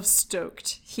opposite of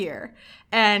stoked here.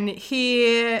 And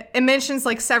it mentions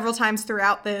like several times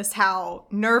throughout this how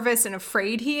nervous and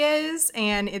afraid he is,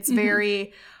 and it's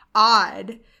very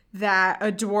odd that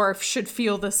a dwarf should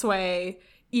feel this way,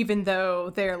 even though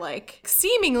they're like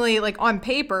seemingly like on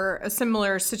paper a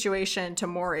similar situation to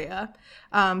Moria.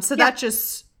 That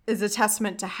just is a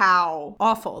testament to how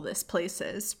awful this place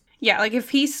is. Yeah, like if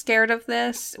he's scared of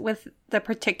this with the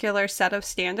particular set of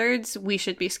standards, we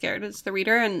should be scared as the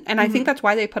reader. And I think that's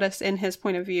why they put us in his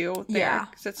point of view there. Yeah,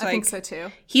 'Cause it's I like, think so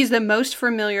too. He's the most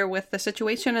familiar with the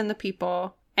situation and the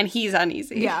people, and he's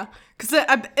uneasy. Yeah, because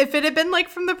if it had been like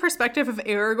from the perspective of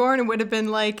Aragorn, it would have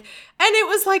been like, and it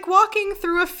was like walking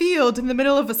through a field in the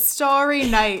middle of a starry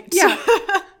night. Yeah.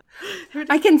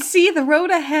 I can see the road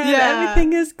ahead. Yeah.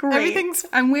 Everything is great.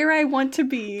 I'm where I want to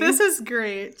be. This is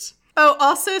great. Oh,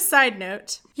 also, side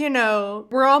note,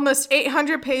 we're almost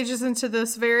 800 pages into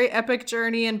this very epic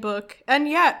journey and book, and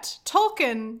yet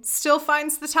Tolkien still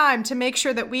finds the time to make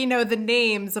sure that we know the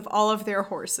names of all of their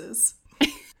horses.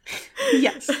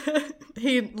 Yes.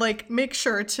 He makes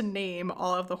sure to name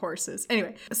all of the horses.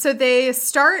 Anyway, so they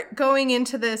start going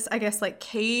into this, I guess, like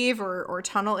cave or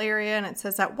tunnel area, and it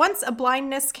says that once a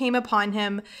blindness came upon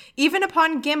him, even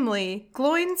upon Gimli,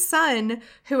 Gloin's son,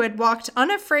 who had walked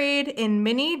unafraid in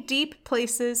many deep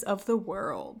places of the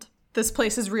world. This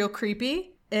place is real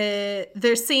creepy.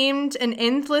 There seemed an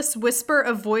endless whisper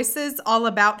of voices all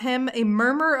about him, a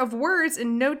murmur of words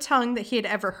in no tongue that he had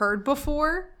ever heard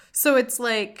before. So it's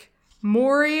like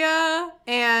Moria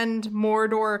and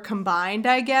Mordor combined,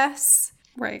 I guess.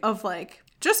 Right. Of like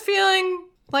just feeling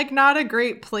like not a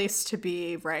great place to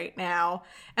be right now.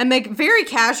 And they very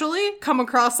casually come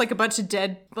across like a bunch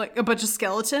of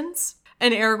skeletons.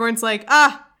 And Aragorn's like,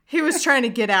 he was trying to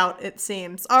get out, it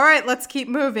seems. All right, let's keep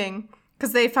moving.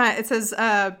 Because it says,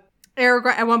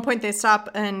 Aragorn, at one point they stop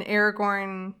and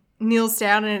Aragorn kneels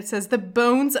down and it says, the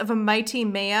bones of a mighty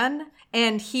man.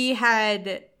 And he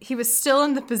was still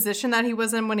in the position that he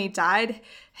was in when he died.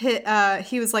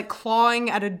 He was like clawing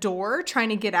at a door, trying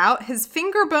to get out. His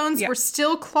finger bones were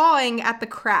still clawing at the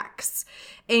cracks.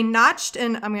 I'm going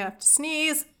to have to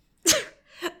sneeze.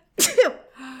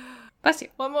 Bless you.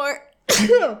 One more.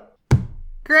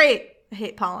 Great. I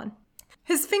hate pollen.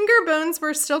 His finger bones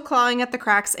were still clawing at the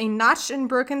cracks. A notched and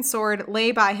broken sword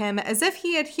lay by him as if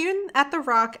he had hewn at the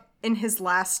rock in his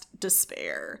last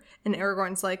despair. And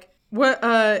Aragorn's like,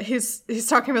 what? He's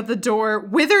talking about the door.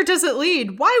 Whither does it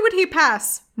lead? Why would he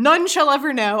pass? None shall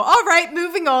ever know. All right,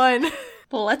 moving on.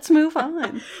 Let's move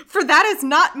on. For that is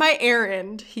not my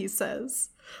errand, he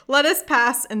says. Let us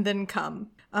pass and then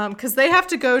come. Because they have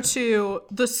to go to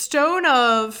the Stone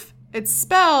of, it's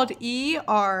spelled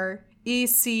Erech.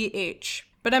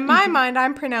 But in my mind,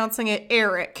 I'm pronouncing it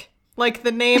Eric. Like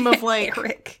the name of like,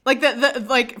 Eric. Like the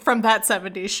like from that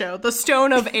 70s show. The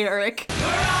Stone of Eric.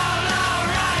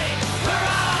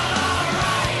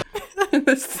 And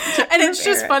it's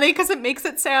just funny because it makes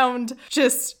it sound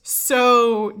just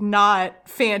so not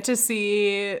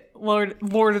fantasy Lord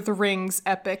of the Rings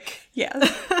epic. Yeah.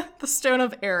 The Stone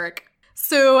of Eric.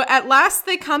 So at last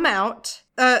they come out.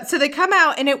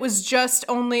 And it was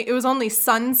only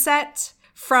sunset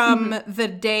from the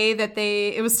day that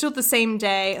it was still the same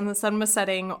day and the sun was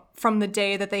setting from the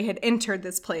day that they had entered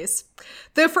this place.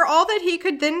 Though for all that he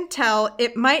could then tell,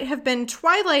 it might have been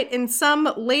twilight in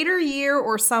some later year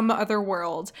or some other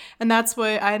world. And that's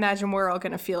what I imagine we're all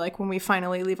going to feel like when we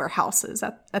finally leave our houses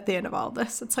at the end of all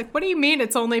this. It's like, what do you mean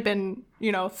it's only been,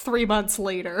 3 months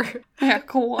later? Yeah,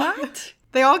 what?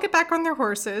 They all get back on their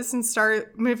horses and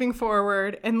start moving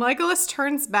forward, and Legolas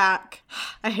turns back.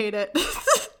 I hate it.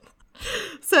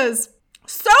 Says,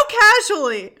 so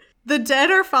casually, the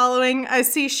dead are following. I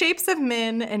see shapes of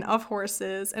men and of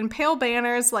horses, and pale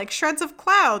banners like shreds of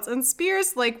clouds, and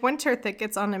spears like winter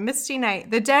thickets on a misty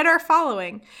night. The dead are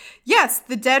following. Yes,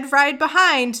 the dead ride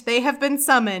behind. They have been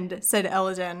summoned, said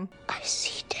Elladan. I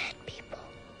see dead people.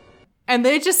 And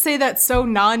they just say that so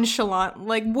nonchalant,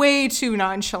 like way too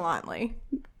nonchalantly.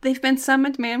 They've been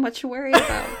summoned, man. What you worry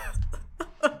about?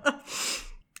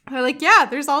 They're like, yeah,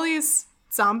 there's all these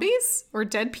zombies or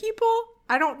dead people.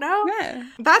 I don't know. Yeah.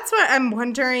 That's what I'm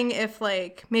wondering if,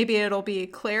 like, maybe it'll be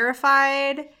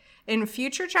clarified in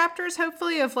future chapters,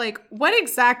 hopefully, of, like, what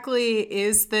exactly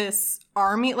is this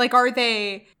army? Like, are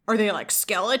they like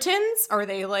skeletons? Are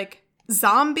they like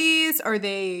zombies? Are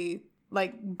they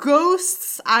like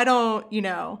ghosts? I don't,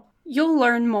 You'll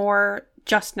learn more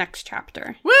just next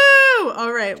chapter. Woo!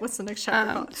 All right, what's the next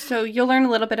chapter called? So you'll learn a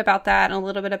little bit about that and a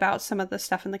little bit about some of the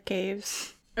stuff in the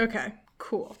caves. Okay,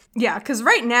 cool. Yeah, because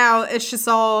right now it's just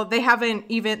all, they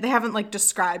haven't like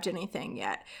described anything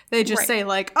yet. They just say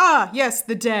like, yes,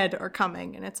 the dead are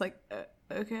coming. And it's like,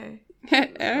 okay.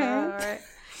 All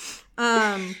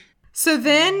right. So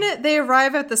then they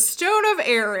arrive at the Stone of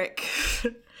Eric.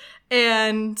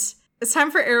 And it's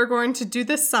time for Aragorn to do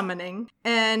this summoning.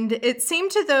 And it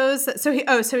seemed to those that, so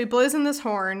he blows in this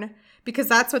horn, because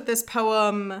that's what this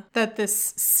poem that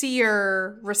this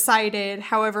seer recited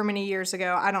however many years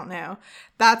ago, I don't know.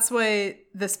 That's what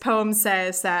this poem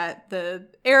says, that the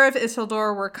heir of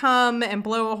Isildur will come and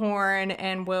blow a horn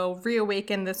and will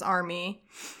reawaken this army.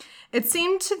 It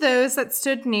seemed to those that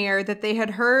stood near that they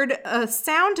had heard a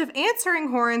sound of answering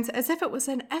horns as if it was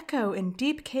an echo in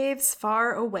deep caves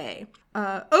far away.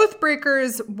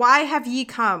 Oathbreakers, why have ye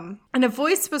come? And a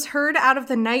voice was heard out of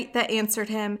the night that answered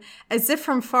him, as if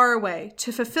from far away,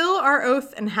 to fulfill our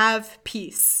oath and have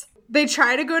peace. They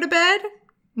try to go to bed.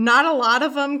 Not a lot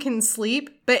of them can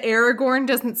sleep, but Aragorn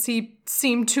doesn't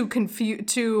seem too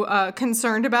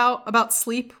concerned about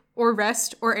sleep or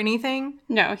rest or anything.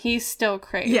 No, he's still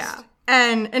crazed. Yeah.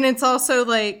 And it's also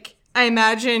like, I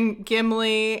imagine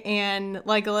Gimli and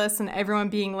Legolas and everyone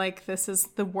being like, this is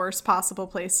the worst possible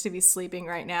place to be sleeping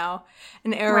right now.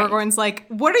 And Aragorn's like,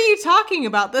 what are you talking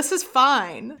about? This is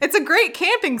fine. It's a great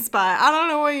camping spot. I don't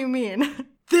know what you mean.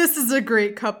 This is a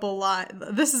great line.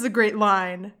 This is a great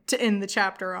line to end the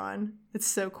chapter on. It's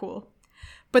so cool.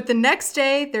 But the next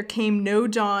day there came no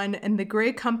dawn, and the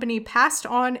Grey Company passed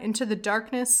on into the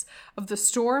darkness of the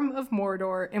storm of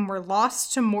Mordor and were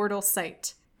lost to mortal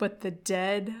sight. But the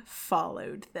dead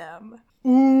followed them.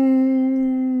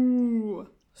 Ooh.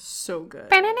 So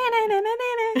good.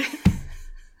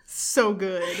 So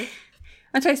good.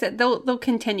 That's what I said. They'll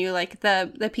continue. Like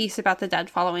the piece about the dead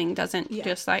following doesn't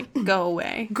just like go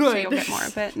away. Good. So you'll get more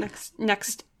of it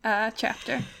next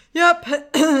chapter.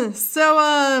 Yep. So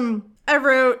I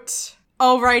wrote,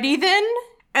 alrighty then,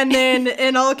 and then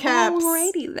in all caps,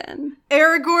 Alrighty then.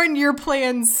 Aragorn, your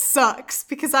plan sucks,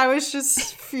 because I was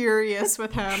just furious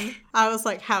with him. I was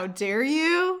like, how dare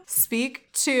you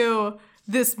speak to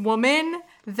this woman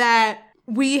that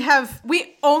we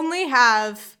only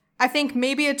have, I think,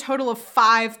 maybe a total of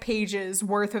 5 pages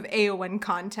worth of Éowyn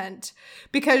content,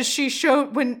 because she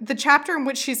showed, when the chapter in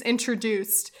which she's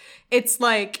introduced, it's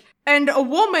like, and a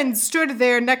woman stood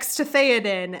there next to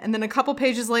Theoden. And then a couple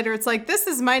pages later, it's like, this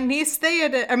is my niece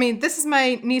Theoden. This is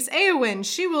my niece Éowyn.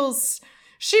 She will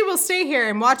stay here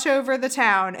and watch over the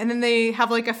town. And then they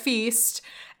have like a feast.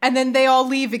 And then they all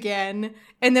leave again.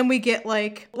 And then we get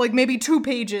like maybe 2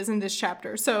 pages in this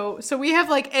chapter. So we have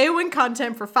like Éowyn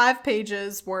content for 5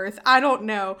 pages worth. I don't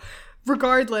know.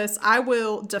 Regardless, I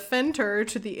will defend her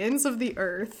to the ends of the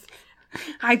earth.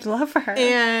 I'd love her.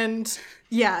 And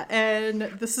yeah, and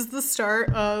this is the start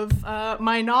of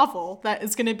my novel that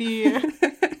is going to be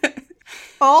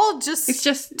all just, it's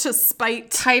just to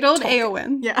spite titled Tolkien.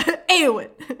 Éowyn. Yeah, Éowyn.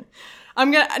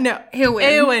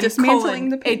 Éowyn, dismantling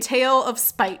the A Tale of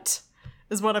Spite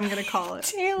is what I'm going to call it.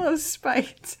 Tale of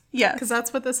Spite. Yes. Because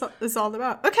that's what this is all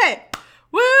about. Okay.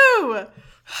 Woo!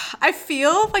 I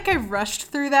feel like I rushed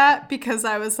through that because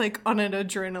I was like on an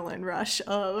adrenaline rush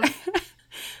of...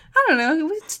 I don't know.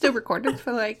 We still recorded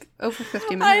for like over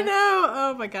 50 minutes. I know.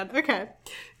 Oh my God. Okay.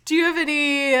 Do you have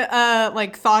any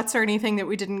like thoughts or anything that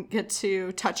we didn't get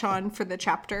to touch on for the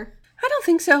chapter? I don't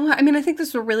think so. I mean, I think this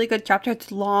is a really good chapter.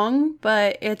 It's long,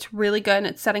 but it's really good and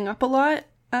it's setting up a lot.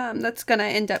 that's going to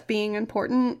end up being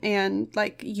important and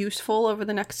like useful over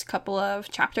the next couple of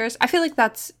chapters. I feel like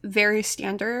that's very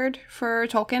standard for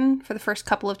Tolkien for the first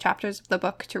couple of chapters of the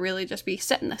book to really just be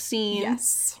setting the scene.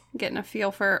 Yes. Getting a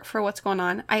feel for what's going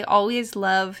on. I always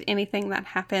love anything that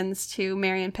happens to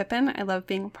Merry and Pippin. I love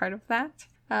being a part of that.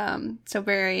 So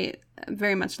very,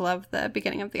 very much love the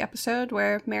beginning of the episode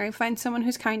where Merry finds someone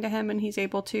who's kind to him and he's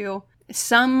able to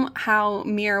somehow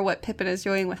mirror what Pippin is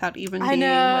doing without even being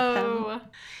with him.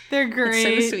 They're great.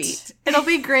 It's so sweet. It'll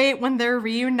be great when they're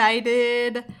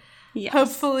reunited. Yes.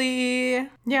 Hopefully.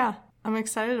 Yeah, I'm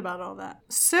excited about all that.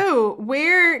 So,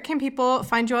 where can people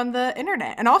find you on the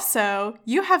internet? And also,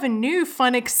 you have a new,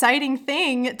 fun, exciting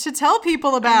thing to tell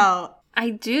people about.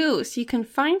 I do. So you can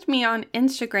find me on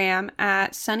Instagram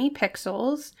at Sunny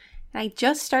Pixels. I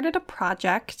just started a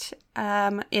project.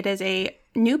 It is a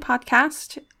new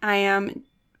podcast. I am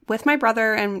with my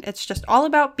brother, and it's just all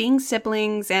about being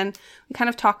siblings, and we kind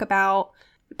of talk about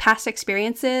past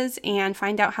experiences and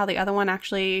find out how the other one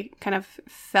actually kind of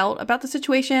felt about the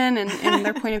situation and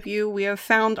their point of view. We have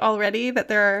found already that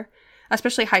there are,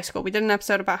 especially high school. We did an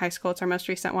episode about high school. It's our most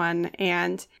recent one,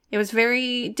 and it was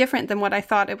very different than what I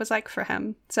thought it was like for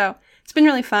him. So it's been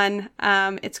really fun.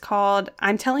 It's called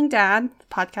I'm Telling Dad, the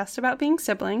podcast about being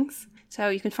siblings. So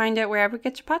you can find it wherever you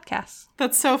get your podcasts.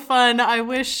 That's so fun. I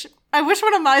wish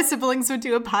one of my siblings would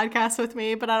do a podcast with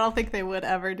me, but I don't think they would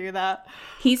ever do that.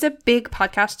 He's a big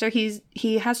podcaster.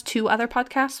 He has 2 other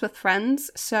podcasts with friends.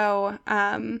 So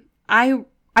I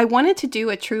wanted to do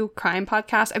a true crime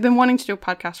podcast. I've been wanting to do a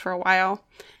podcast for a while.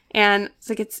 And it's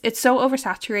like it's so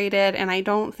oversaturated, and I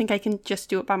don't think I can just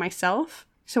do it by myself.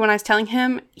 So when I was telling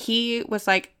him, he was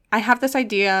like, I have this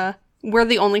idea. We're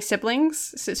the only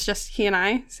siblings, so it's just he and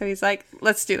I. So he's like,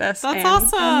 let's do this. That's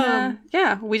awesome.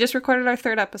 Yeah, we just recorded our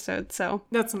 3rd episode, so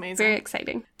that's amazing. Very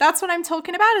exciting. That's what I'm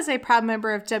talking about. As a proud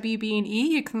member of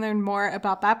WB&E, you can learn more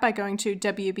about that by going to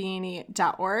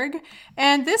WBNE.org.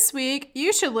 And this week,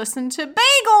 you should listen to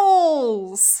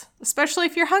bagels, especially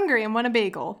if you're hungry and want a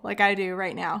bagel, like I do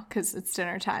right now, because it's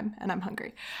dinner time and I'm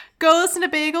hungry. Go listen to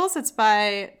Bagels. It's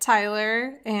by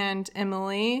Tyler and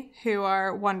Emily, who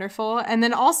are wonderful. And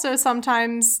then also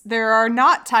sometimes there are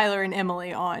not Tyler and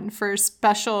Emily on for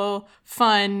special,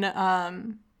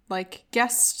 fun, like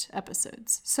guest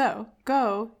episodes. So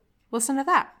go listen to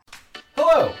that.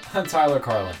 Hello, I'm Tyler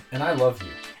Carlin, and I love you.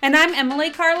 And I'm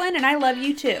Emily Carlin, and I love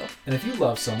you too. And if you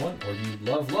love someone, or you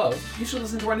love, you should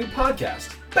listen to our new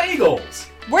podcast, Bagels!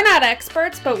 We're not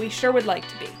experts, but we sure would like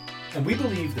to be. And we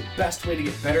believe the best way to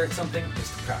get better at something is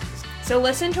to practice. So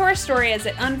listen to our story as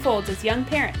it unfolds as young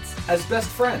parents. As best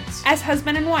friends. As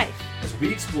husband and wife. As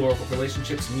we explore what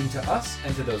relationships mean to us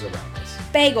and to those around us.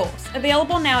 Bagels,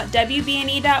 available now at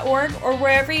WBNE.org or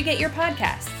wherever you get your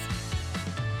podcasts.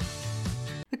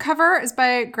 The cover is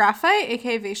by Graphite,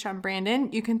 aka Vaishon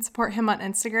Brandon. You can support him on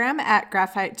Instagram at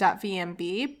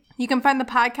graphite.vmb. You can find the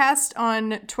podcast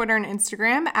on Twitter and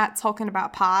Instagram at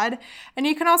TalkinAboutPod. And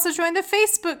you can also join the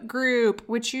Facebook group,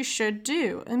 which you should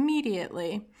do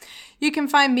immediately. You can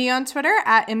find me on Twitter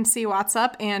at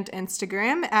MCWatsup and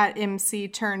Instagram at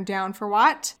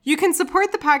MCTurnDownForWhat. You can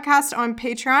support the podcast on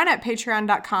Patreon at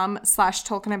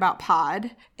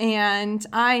patreon.com/TalkinAboutPod. And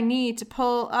I need to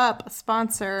pull up a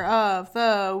sponsor of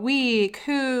the week,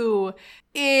 who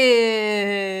is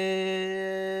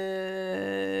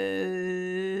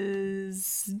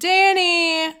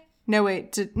Danny. No,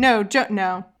 wait. No.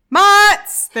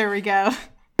 Motts! There we go.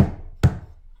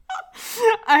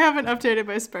 I haven't updated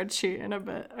my spreadsheet in a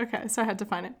bit. Okay, so I had to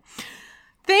find it.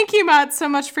 Thank you, Mott, so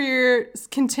much for your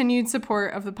continued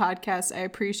support of the podcast. I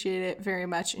appreciate it very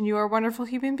much. And you are a wonderful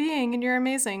human being, and you're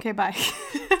amazing. Okay, bye.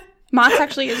 Mott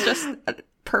actually is just a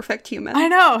perfect human. I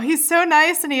know. He's so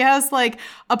nice, and he has like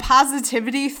a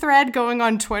positivity thread going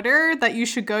on Twitter that you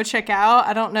should go check out.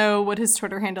 I don't know what his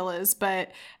Twitter handle is,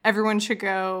 but everyone should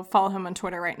go follow him on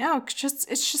Twitter right now.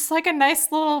 It's just like a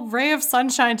nice little ray of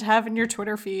sunshine to have in your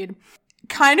Twitter feed.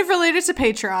 Kind of related to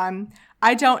Patreon.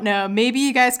 I don't know. Maybe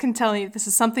you guys can tell me if this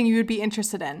is something you would be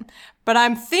interested in. But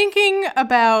I'm thinking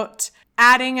about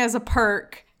adding as a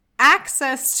perk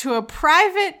access to a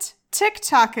private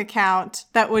TikTok account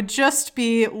that would just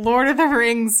be Lord of the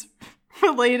Rings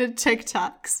related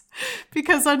TikToks.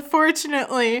 Because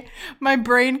unfortunately, my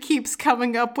brain keeps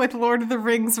coming up with Lord of the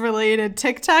Rings related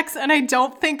TikToks, and I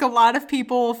don't think a lot of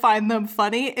people will find them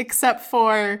funny except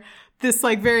for this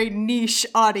like very niche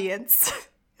audience.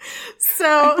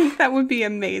 So I think that would be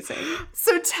amazing.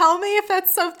 So tell me if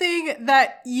that's something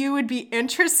that you would be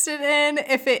interested in.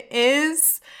 If it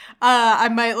is, I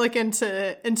might look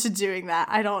into doing that.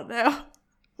 I don't know.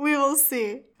 We will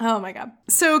see. Oh my God.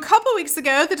 So a couple weeks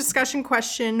ago, the discussion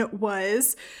question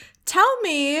was, Tell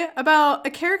me about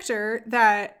a character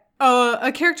that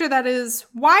is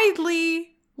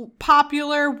widely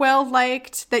popular,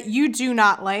 well-liked, that you do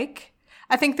not like.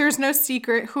 I think there's no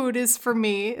secret who it is for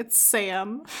me. It's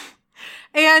Sam.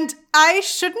 And I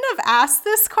shouldn't have asked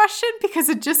this question because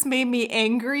it just made me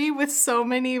angry with so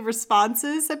many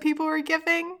responses that people were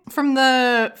giving. From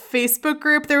the Facebook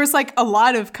group, there was like a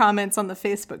lot of comments on the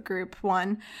Facebook group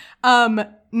one.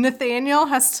 Nathaniel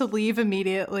has to leave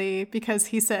immediately because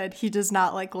he said he does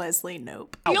not like Leslie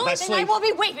Knope. The only thing I will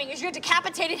be weeping is your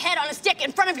decapitated head on a stick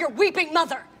in front of your weeping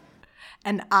mother.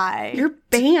 And You're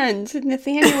banned.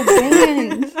 Nathaniel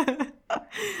banned.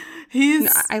 No,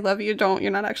 I love you. Don't.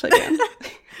 You're not actually banned.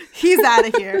 He's out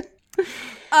of here.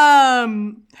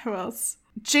 Who else?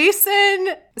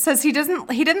 Jason says he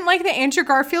didn't like the Andrew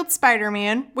Garfield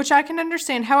Spider-Man, which I can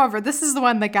understand. However, this is the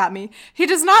one that got me. He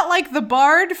does not like the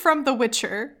Bard from The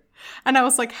Witcher. And I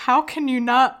was like, how can you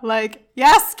not like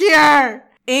Jaskier?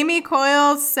 Amy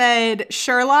Coyle said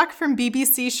Sherlock from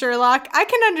BBC Sherlock. I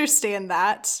can understand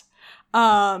that.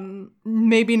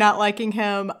 Maybe not liking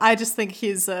him. I just think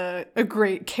he's a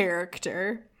great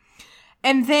character.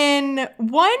 And then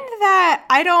one that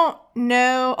I don't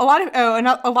know, a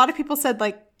lot of people said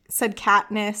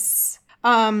Katniss.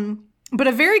 But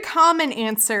a very common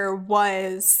answer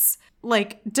was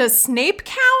like, does Snape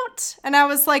count? And I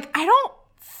was like, I don't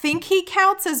think he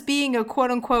counts as being a quote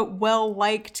unquote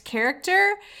well-liked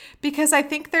character because I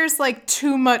think there's like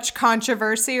too much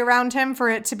controversy around him for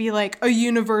it to be like a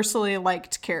universally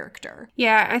liked character.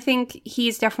 Yeah, I think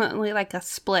he's definitely like a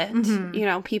split. Mm-hmm. You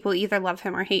know, people either love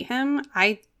him or hate him.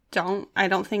 I don't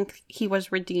think he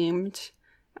was redeemed.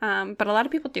 But a lot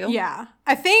of people do. Yeah.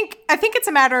 I think it's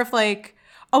a matter of like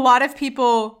a lot of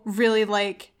people really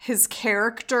like his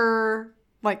character,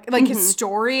 like his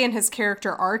story and his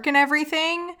character arc and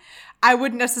everything. I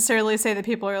wouldn't necessarily say that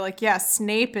people are like, yeah,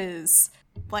 Snape is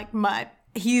like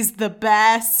he's the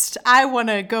best. I want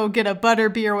to go get a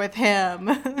butterbeer with him,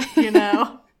 you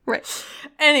know? Right.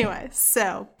 Anyway,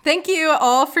 so thank you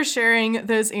all for sharing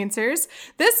those answers.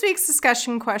 This week's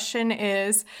discussion question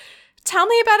is, tell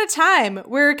me about a time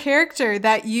where a character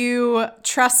that you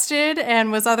trusted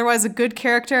and was otherwise a good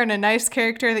character and a nice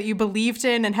character that you believed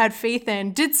in and had faith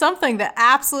in did something that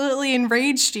absolutely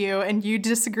enraged you and you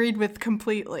disagreed with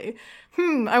completely.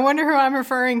 I wonder who I'm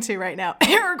referring to right now.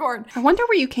 Aragorn. I wonder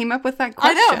where you came up with that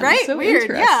question. I know, right? So weird.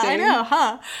 Yeah, I know,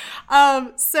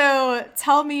 huh? So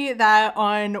tell me that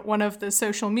on one of the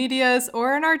social medias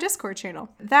or in our Discord channel.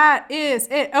 That is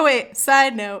it. Oh, wait,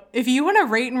 side note. If you want to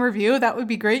rate and review, that would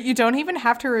be great. You don't even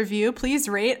have to review. Please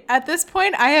rate. At this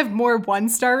point, I have more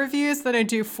 1-star reviews than I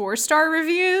do 4-star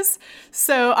reviews.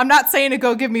 So I'm not saying to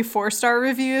go give me 4-star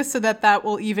reviews so that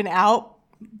will even out.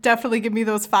 Definitely give me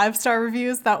those 5-star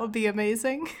reviews. That would be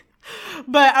amazing.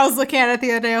 But I was looking at it the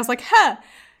other day. I was like,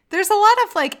 there's a lot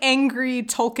of like angry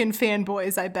Tolkien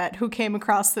fanboys, I bet, who came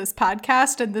across this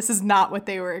podcast, and this is not what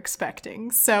they were expecting.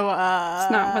 So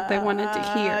it's not what they wanted to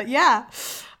hear. Yeah.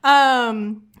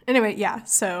 Anyway, yeah.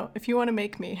 So if you want to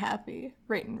make me happy,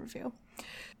 rate and review.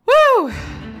 Woo!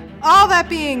 All that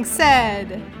being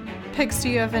said, Pix, do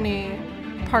you have any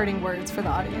parting words for the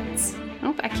audience?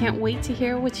 Nope, I can't wait to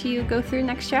hear what you go through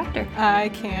next chapter. I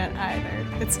can't either.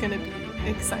 It's going to be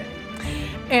exciting.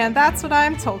 And that's what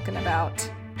I'm talking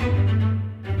about.